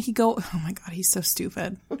 why wouldn't he go... Oh my god, he's so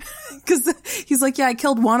stupid. Because he's like, yeah, I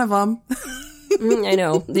killed one of them. I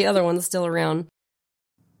know. The other one's still around.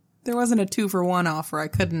 There wasn't a 2-for-1 offer. I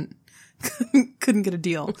couldn't get a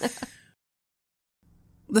deal.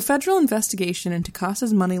 The federal investigation into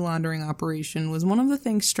Costa's money laundering operation was one of the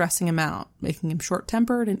things stressing him out, making him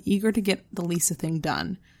short-tempered and eager to get the Lisa thing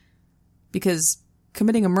done. Because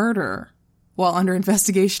committing a murder while under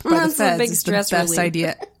investigation by the feds is the best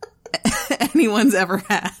idea anyone's ever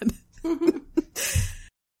had.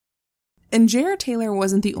 And J.R. Taylor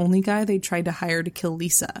wasn't the only guy they tried to hire to kill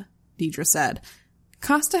Lisa, Deidre said.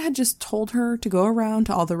 Costa had just told her to go around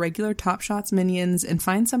to all the regular Top Shots minions and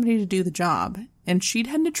find somebody to do the job, and she'd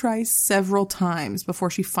had to try several times before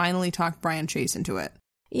she finally talked Brian Chase into it.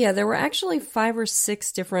 Yeah, there were actually 5 or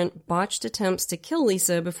 6 different botched attempts to kill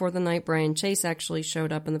Lisa before the night Brian Chase actually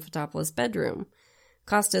showed up in the Fotopoulos bedroom.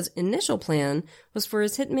 Costa's initial plan was for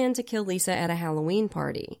his hitman to kill Lisa at a Halloween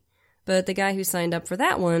party, but the guy who signed up for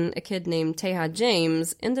that one, a kid named Teja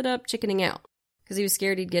James, ended up chickening out. Because he was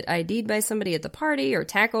scared he'd get ID'd by somebody at the party, or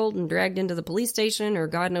tackled and dragged into the police station, or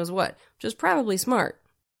God knows what, which was probably smart.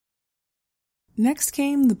 Next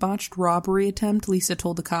came the botched robbery attempt Lisa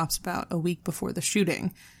told the cops about a week before the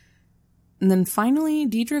shooting. And then finally,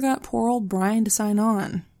 Deidre got poor old Brian to sign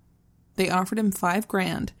on. They offered him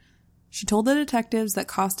 $5,000. She told the detectives that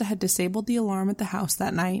Costa had disabled the alarm at the house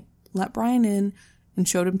that night, let Brian in, and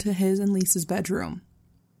showed him to his and Lisa's bedroom.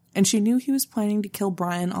 And she knew he was planning to kill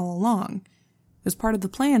Brian all along. It was part of the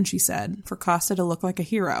plan, she said, for Costa to look like a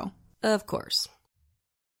hero. Of course.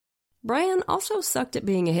 Brian also sucked at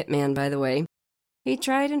being a hitman, by the way. He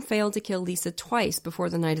tried and failed to kill Lisa twice before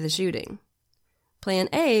the night of the shooting. Plan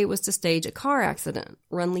A was to stage a car accident,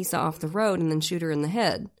 run Lisa off the road, and then shoot her in the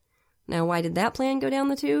head. Now, why did that plan go down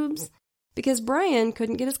the tubes? Because Brian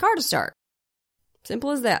couldn't get his car to start. Simple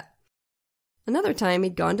as that. Another time,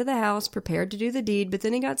 he'd gone to the house, prepared to do the deed, but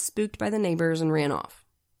then he got spooked by the neighbors and ran off.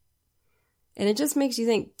 And it just makes you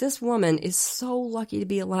think, this woman is so lucky to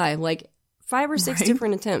be alive. Like, 5 or 6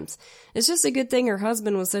 different attempts. It's just a good thing her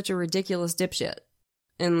husband was such a ridiculous dipshit.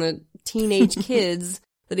 And the teenage kids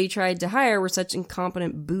that he tried to hire were such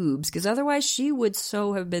incompetent boobs, because otherwise she would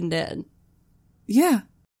so have been dead. Yeah.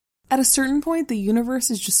 At a certain point, the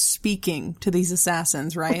universe is just speaking to these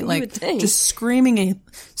assassins, right? Like, just screaming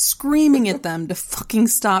at them to fucking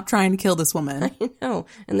stop trying to kill this woman. I know.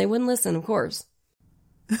 And they wouldn't listen, of course.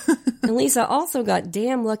 And Lisa also got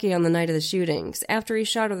damn lucky on the night of the shootings. After he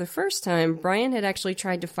shot her the first time, Brian had actually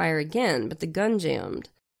tried to fire again, but the gun jammed.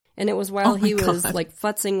 And it was while he was, like,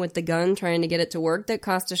 futzing with the gun, trying to get it to work, that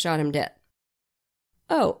Costa shot him dead.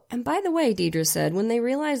 Oh, and by the way, Deidre said, when they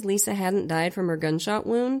realized Lisa hadn't died from her gunshot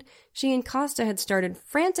wound, she and Costa had started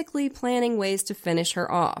frantically planning ways to finish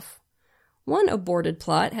her off. One aborted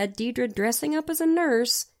plot had Deidre dressing up as a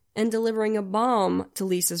nurse and delivering a bomb to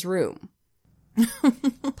Lisa's room.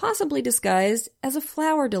 Possibly disguised as a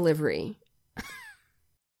flower delivery.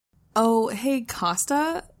 Oh, hey,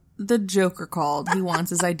 Costa? The Joker called. He wants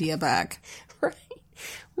his idea back. Right?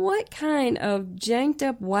 What kind of janked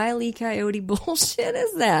up Wile E. Coyote bullshit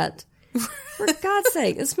is that? For God's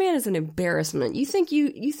sake, this man is an embarrassment. You think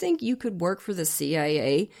you could work for the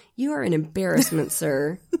CIA? You are an embarrassment,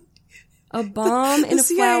 sir. A bomb and a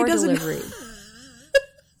flower delivery.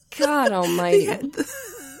 God almighty.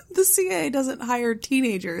 The CIA doesn't hire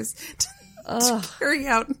teenagers to carry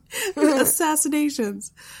out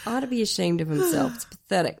assassinations. Ought to be ashamed of himself. It's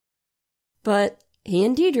pathetic. But he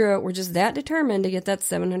and Deidre were just that determined to get that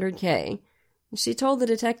 $700K. She told the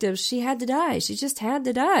detectives she had to die. She just had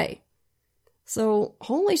to die. So,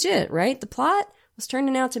 holy shit, right? The plot was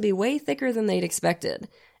turning out to be way thicker than they'd expected.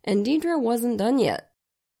 And Deidre wasn't done yet.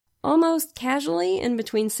 Almost casually, in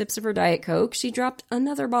between sips of her Diet Coke, she dropped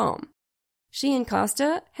another bomb. She and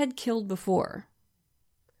Costa had killed before.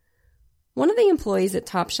 One of the employees at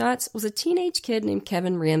Top Shots was a teenage kid named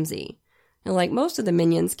Kevin Ramsey. And like most of the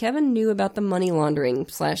minions, Kevin knew about the money laundering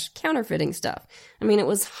 / counterfeiting stuff. I mean, it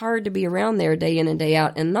was hard to be around there day in and day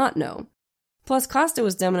out and not know. Plus, Costa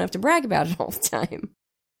was dumb enough to brag about it all the time.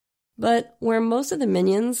 But where most of the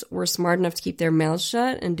minions were smart enough to keep their mouths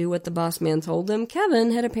shut and do what the boss man told them,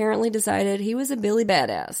 Kevin had apparently decided he was a Billy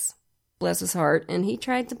Badass. Bless his heart, and he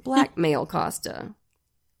tried to blackmail Costa.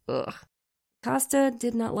 Ugh. Costa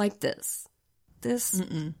did not like this. This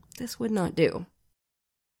would not do.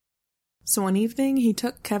 So one evening, he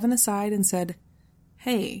took Kevin aside and said,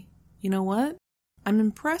 "Hey, you know what? I'm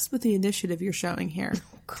impressed with the initiative you're showing here.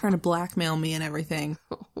 Trying to blackmail me and everything.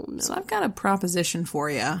 Oh, no. So I've got a proposition for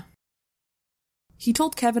you." He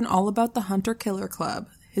told Kevin all about the Hunter Killer Club,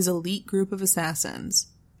 his elite group of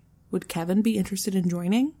assassins. Would Kevin be interested in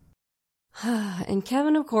joining? And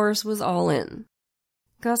Kevin, of course, was all in.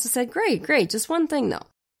 Costa said, great, just one thing, though.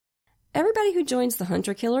 Everybody who joins the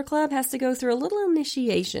Hunter Killer Club has to go through a little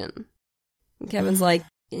initiation. And Kevin's like,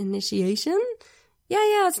 initiation?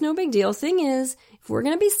 Yeah, it's no big deal. Thing is, if we're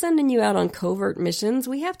going to be sending you out on covert missions,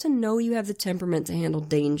 we have to know you have the temperament to handle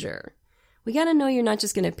danger. We got to know you're not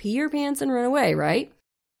just going to pee your pants and run away, right?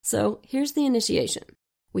 So here's the initiation.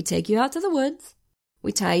 We take you out to the woods.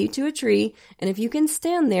 We tie you to a tree, and if you can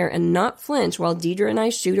stand there and not flinch while Deidre and I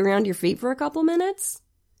shoot around your feet for a couple minutes,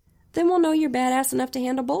 then we'll know you're badass enough to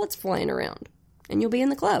handle bullets flying around, and you'll be in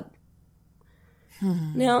the club.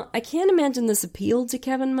 Now, I can't imagine this appealed to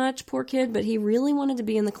Kevin much, poor kid, but he really wanted to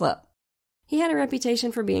be in the club. He had a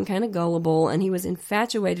reputation for being kind of gullible, and he was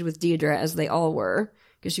infatuated with Deidre, as they all were,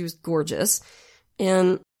 because she was gorgeous,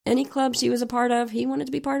 and any club she was a part of, he wanted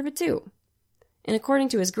to be part of it too. And according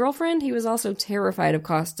to his girlfriend, he was also terrified of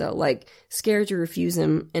Costa, like scared to refuse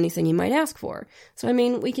him anything he might ask for. So, I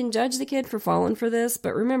mean, we can judge the kid for falling for this,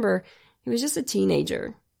 but remember, he was just a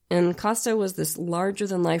teenager. And Costa was this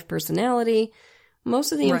larger-than-life personality.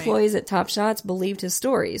 Most of the employees at Top Shots believed his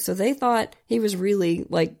story, so they thought he was really,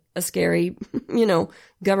 like, a scary,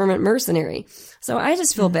 government mercenary. So I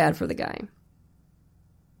just feel bad for the guy.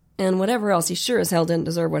 And whatever else, he sure as hell didn't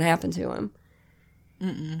deserve what happened to him.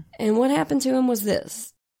 And what happened to him was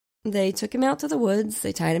this. They took him out to the woods,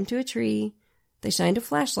 they tied him to a tree, they shined a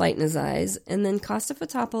flashlight in his eyes, and then Costa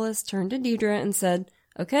Fotopoulos turned to Deidre and said,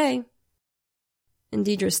 "Okay." And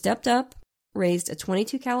Deidre stepped up, raised a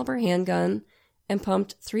 .22 caliber handgun, and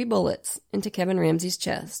pumped 3 bullets into Kevin Ramsey's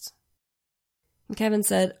chest. And Kevin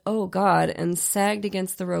said, "Oh God," and sagged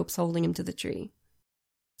against the ropes holding him to the tree.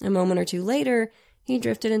 A moment or two later, he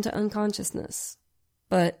drifted into unconsciousness.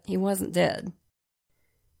 But he wasn't dead.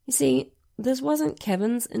 You see, this wasn't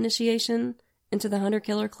Kevin's initiation into the Hunter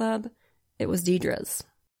Killer Club, it was Deidre's.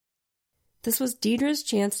 This was Deidre's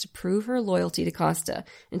chance to prove her loyalty to Costa,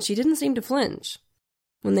 and she didn't seem to flinch.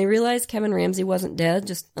 When they realized Kevin Ramsey wasn't dead,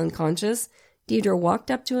 just unconscious, Deidre walked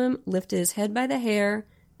up to him, lifted his head by the hair,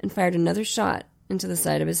 and fired another shot into the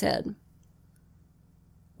side of his head.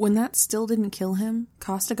 When that still didn't kill him,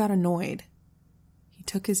 Costa got annoyed. He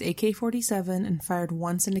took his AK-47 and fired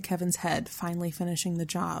once into Kevin's head, finally finishing the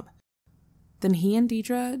job. Then he and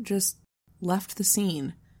Deidre just left the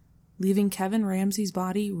scene, leaving Kevin Ramsey's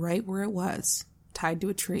body right where it was, tied to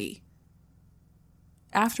a tree.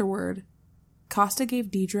 Afterward, Costa gave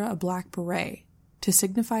Deidre a black beret to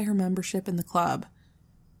signify her membership in the club,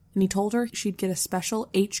 and he told her she'd get a special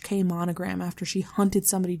HK monogram after she hunted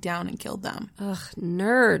somebody down and killed them. Ugh,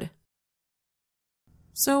 nerd.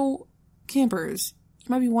 So, campers,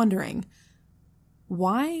 might be wondering,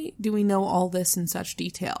 why do we know all this in such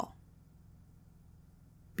detail?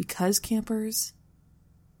 Because, campers,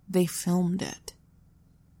 they filmed it.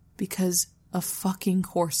 Because of fucking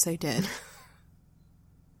course they did.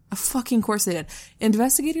 A fucking course they did.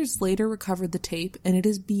 Investigators later recovered the tape, and it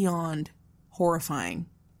is beyond horrifying.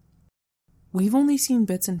 We've only seen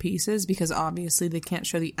bits and pieces because obviously they can't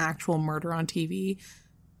show the actual murder on TV,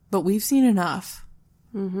 but we've seen enough.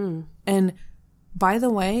 Mm-hmm. And by the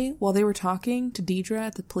way, while they were talking to Deidre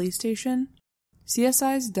at the police station,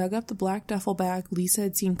 CSIs dug up the black duffel bag Lisa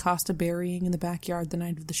had seen Costa burying in the backyard the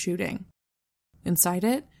night of the shooting. Inside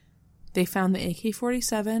it, they found the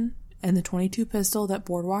AK-47 and the .22 pistol that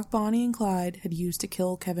Boardwalk Bonnie and Clyde had used to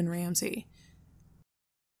kill Kevin Ramsey.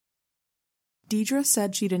 Deidre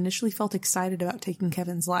said she'd initially felt excited about taking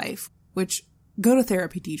Kevin's life, which, go to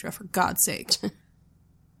therapy, Deidre, for God's sake.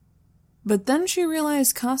 But then she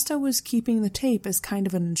realized Costa was keeping the tape as kind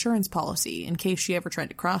of an insurance policy in case she ever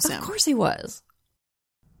tried to cross him. Of course he was.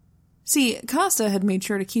 See, Costa had made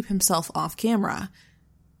sure to keep himself off camera,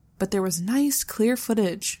 but there was nice, clear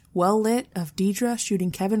footage, well lit, of Deidre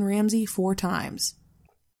shooting Kevin Ramsey 4 times.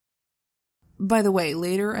 By the way,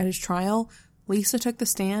 later at his trial, Lisa took the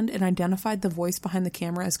stand and identified the voice behind the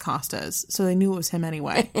camera as Costa's, so they knew it was him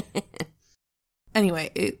anyway.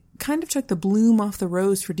 Anyway, it kind of took the bloom off the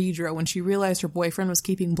rose for Deidre when she realized her boyfriend was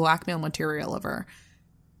keeping blackmail material of her.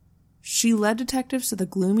 She led detectives to the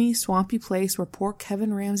gloomy, swampy place where poor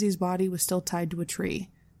Kevin Ramsey's body was still tied to a tree.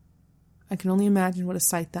 I can only imagine what a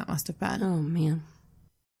sight that must have been. Oh, man.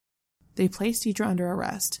 They placed Deidre under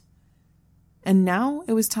arrest. And now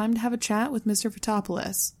it was time to have a chat with Mr.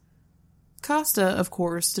 Fotopoulos. Costa, of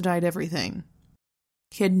course, denied everything.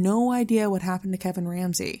 He had no idea what happened to Kevin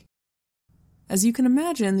Ramsey. As you can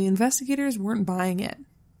imagine, the investigators weren't buying it.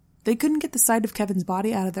 They couldn't get the sight of Kevin's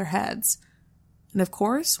body out of their heads. And of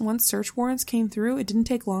course, once search warrants came through, it didn't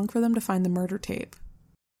take long for them to find the murder tape.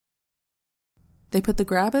 They put the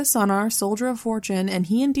Grabbus on our soldier of fortune, and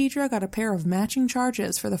he and Deidre got a pair of matching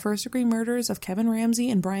charges for the first-degree murders of Kevin Ramsey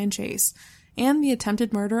and Brian Chase, and the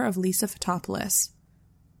attempted murder of Lisa Fotopoulos.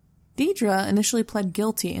 Deidre initially pled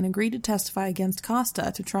guilty and agreed to testify against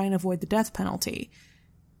Costa to try and avoid the death penalty,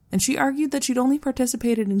 and she argued that she'd only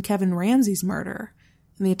participated in Kevin Ramsey's murder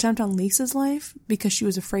and the attempt on Lisa's life because she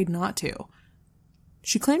was afraid not to.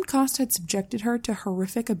 She claimed Costa had subjected her to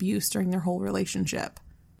horrific abuse during their whole relationship.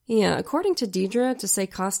 Yeah, according to Deidre, to say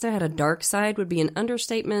Costa had a dark side would be an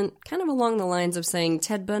understatement, kind of along the lines of saying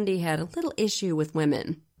Ted Bundy had a little issue with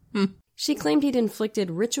women. She claimed he'd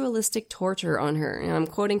inflicted ritualistic torture on her, and I'm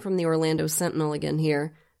quoting from the Orlando Sentinel again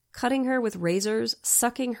here, cutting her with razors,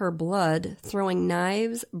 sucking her blood, throwing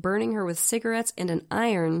knives, burning her with cigarettes and an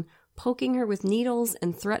iron, poking her with needles,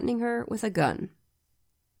 and threatening her with a gun.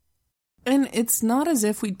 And it's not as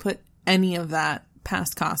if we'd put any of that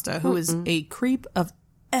past Costa, who is a creep of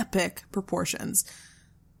epic proportions.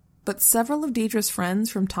 But several of Deidre's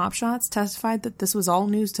friends from Top Shots testified that this was all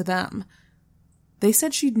news to them. They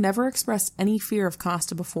said she'd never expressed any fear of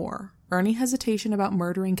Costa before, or any hesitation about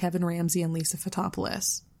murdering Kevin Ramsey and Lisa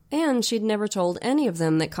Fotopoulos. And she'd never told any of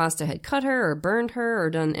them that Costa had cut her or burned her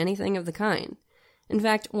or done anything of the kind. In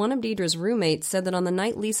fact, one of Deidre's roommates said that on the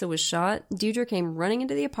night Lisa was shot, Deidre came running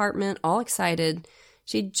into the apartment, all excited.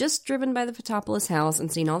 She'd just driven by the Fotopoulos house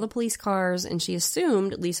and seen all the police cars, and she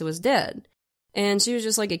assumed Lisa was dead. And she was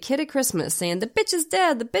just like a kid at Christmas, saying, "The bitch is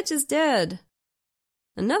dead! The bitch is dead!"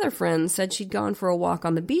 Another friend said she'd gone for a walk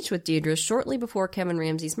on the beach with Deidre shortly before Kevin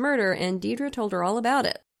Ramsey's murder, and Deidre told her all about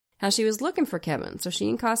it. How she was looking for Kevin, so she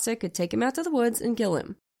and Costa could take him out to the woods and kill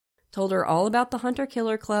him. Told her all about the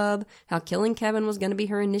Hunter-Killer Club, how killing Kevin was going to be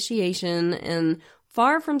her initiation, and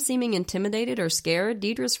far from seeming intimidated or scared,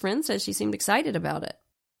 Deidre's friend said she seemed excited about it.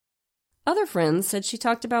 Other friends said she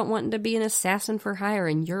talked about wanting to be an assassin for hire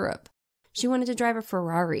in Europe. She wanted to drive a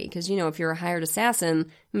Ferrari, because, you know, if you're a hired assassin,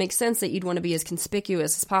 it makes sense that you'd want to be as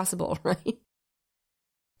conspicuous as possible, right?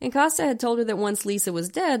 And Costa had told her that once Lisa was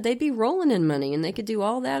dead, they'd be rolling in money, and they could do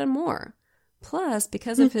all that and more. Plus,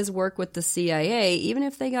 because of his work with the CIA, even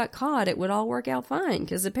if they got caught, it would all work out fine,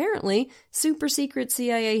 because apparently super secret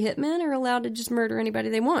CIA hitmen are allowed to just murder anybody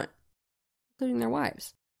they want, including their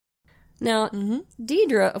wives. Now,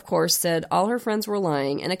 Deidre, of course, said all her friends were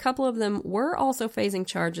lying, and a couple of them were also facing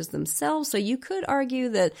charges themselves, so you could argue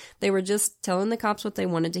that they were just telling the cops what they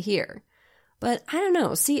wanted to hear. But I don't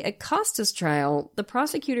know. See, at Costa's trial, the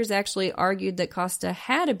prosecutors actually argued that Costa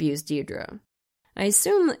had abused Deidre. I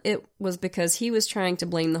assume it was because he was trying to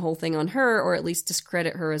blame the whole thing on her, or at least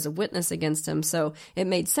discredit her as a witness against him, so it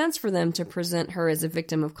made sense for them to present her as a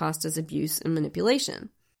victim of Costa's abuse and manipulation.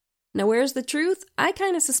 Now, where's the truth? I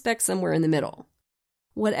kind of suspect somewhere in the middle.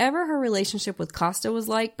 Whatever her relationship with Costa was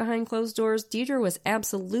like behind closed doors, Deidre was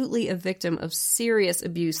absolutely a victim of serious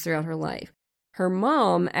abuse throughout her life. Her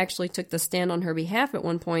mom actually took the stand on her behalf at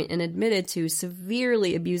one point and admitted to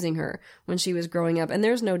severely abusing her when she was growing up, and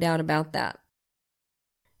there's no doubt about that.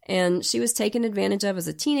 And she was taken advantage of as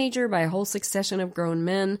a teenager by a whole succession of grown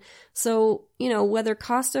men. So, whether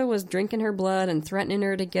Costa was drinking her blood and threatening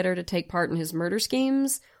her to get her to take part in his murder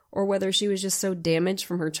schemes, or whether she was just so damaged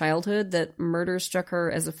from her childhood that murder struck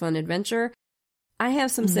her as a fun adventure, I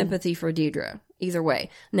have some sympathy for Deidre, either way.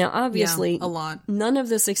 Now, obviously, a lot. None of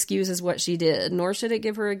this excuses what she did, nor should it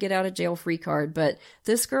give her a get-out-of-jail-free card, but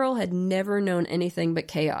this girl had never known anything but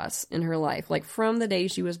chaos in her life, like from the day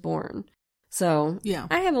she was born. So,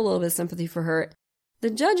 I have a little bit of sympathy for her. The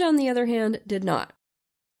judge, on the other hand, did not.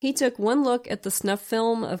 He took one look at the snuff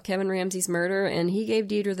film of Kevin Ramsey's murder, and he gave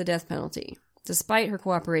Deidre the death penalty, despite her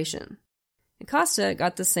cooperation. Acosta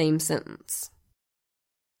got the same sentence.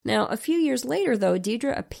 Now, a few years later, though,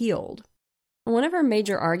 Deidre appealed. One of her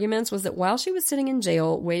major arguments was that while she was sitting in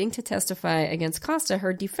jail waiting to testify against Costa,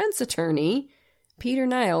 her defense attorney, Peter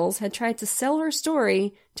Niles, had tried to sell her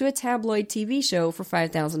story to a tabloid TV show for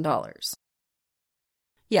 $5,000.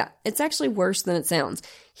 Yeah, it's actually worse than it sounds.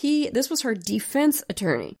 This was her defense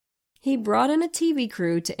attorney. He brought in a TV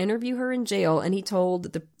crew to interview her in jail, and he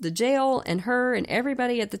told the jail and her and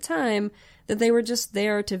everybody at the time that they were just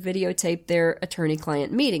there to videotape their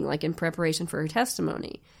attorney-client meeting, like in preparation for her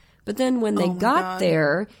testimony. But then when they got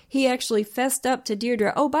there, he actually fessed up to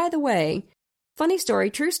Deirdre, oh, by the way, funny story,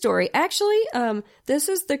 true story, actually, this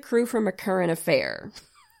is the crew from A Current Affair.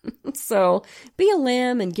 So be a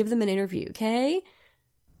lamb and give them an interview, okay?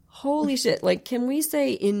 Holy shit, like, can we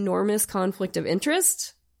say enormous conflict of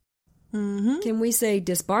interest? Can we say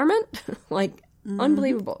disbarment?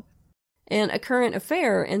 Unbelievable. And A Current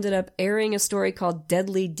Affair ended up airing a story called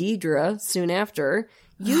Deadly Deidre soon after,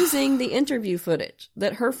 using the interview footage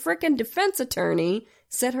that her frickin' defense attorney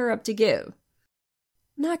set her up to give.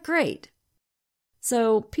 Not great.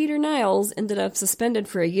 So Peter Niles ended up suspended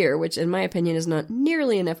for a year, which in my opinion is not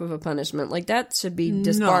nearly enough of a punishment. Like, that should be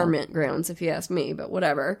disbarment grounds if you ask me, but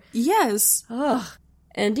whatever. Yes. Ugh.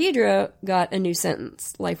 And Deidre got a new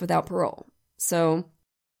sentence, life without parole. So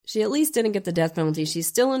she at least didn't get the death penalty. She's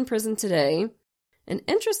still in prison today. And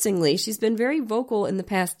interestingly, she's been very vocal in the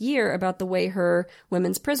past year about the way her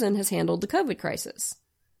women's prison has handled the COVID crisis.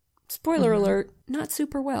 Spoiler alert, not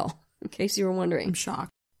super well, in case you were wondering. I'm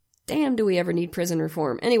shocked. Damn, do we ever need prison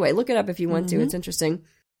reform. Anyway, look it up if you want to. It's interesting.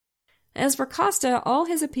 As for Costa, all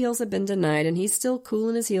his appeals have been denied, and he's still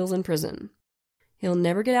cooling his heels in prison. He'll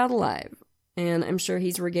never get out alive. And I'm sure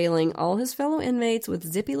he's regaling all his fellow inmates with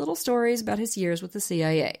zippy little stories about his years with the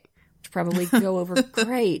CIA, which probably go over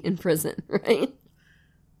great in prison, right?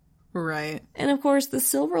 Right. And of course, the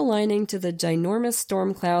silver lining to the ginormous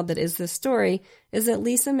storm cloud that is this story is that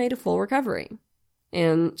Lisa made a full recovery.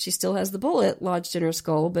 And she still has the bullet lodged in her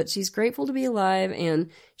skull, but she's grateful to be alive, and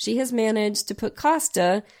she has managed to put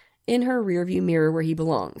Costa in her rearview mirror where he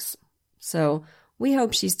belongs. So we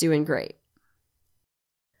hope she's doing great.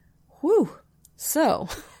 Whew. So,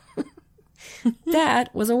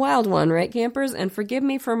 that was a wild one, right, campers? And forgive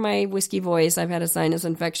me for my whiskey voice. I've had a sinus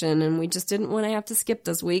infection, and we just didn't want to have to skip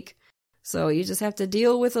this week. So you just have to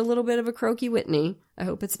deal with a little bit of a croaky Whitney. I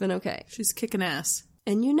hope it's been okay. She's kicking ass.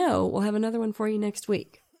 And we'll have another one for you next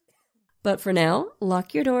week. But for now,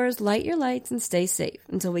 lock your doors, light your lights, and stay safe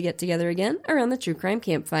until we get together again around the True Crime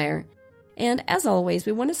Campfire. And as always,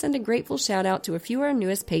 we want to send a grateful shout out to a few of our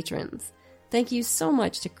newest patrons. Thank you so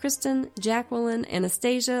much to Kristen, Jacqueline,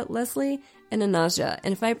 Anastasia, Leslie, and Anaja.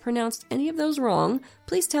 And if I pronounced any of those wrong,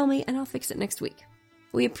 please tell me and I'll fix it next week.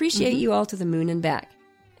 We appreciate you all to the moon and back.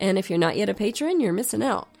 And if you're not yet a patron, you're missing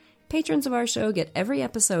out. Patrons of our show get every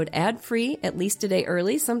episode ad-free, at least a day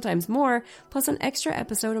early, sometimes more, plus an extra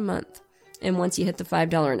episode a month. And once you hit the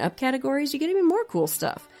 $5 and up categories, you get even more cool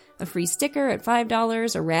stuff. A free sticker at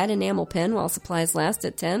 $5, a rad enamel pen while supplies last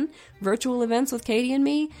at $10, virtual events with Katie and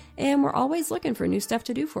me, and we're always looking for new stuff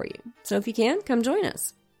to do for you. So if you can, come join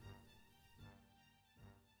us.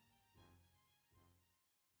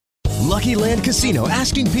 Lucky Land Casino,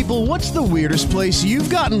 asking people, what's the weirdest place you've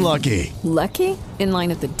gotten lucky? Lucky? In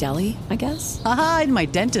line at the deli, I guess? Aha, in my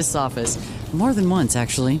dentist's office. More than once,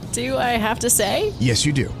 actually. Do I have to say? Yes,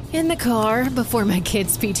 you do. In the car before my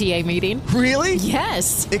kids' PTA meeting. Really?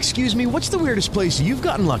 Yes. Excuse me, what's the weirdest place you've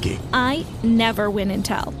gotten lucky? I never win and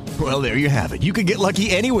tell. Well, there you have it. You can get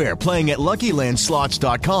lucky anywhere, playing at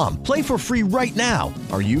LuckyLandSlots.com. Play for free right now.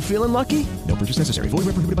 Are you feeling lucky? No purchase necessary. Void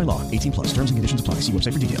where prohibited by law. 18+. Terms and conditions apply. See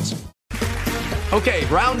website for details. Okay,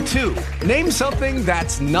 round two. Name something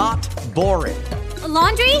that's not boring.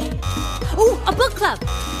 laundry? Ooh, a book club.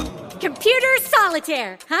 Computer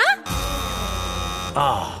solitaire, huh?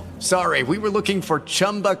 Ah, oh, sorry. We were looking for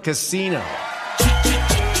Chumba Casino.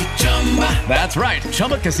 That's right.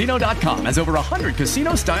 ChumbaCasino.com has over 100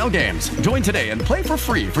 casino-style games. Join today and play for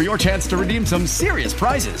free for your chance to redeem some serious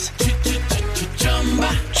prizes.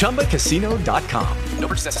 ChumbaCasino.com. No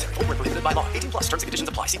purchase necessary. Void where prohibited by law. 18+. Terms and conditions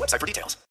apply. See website for details.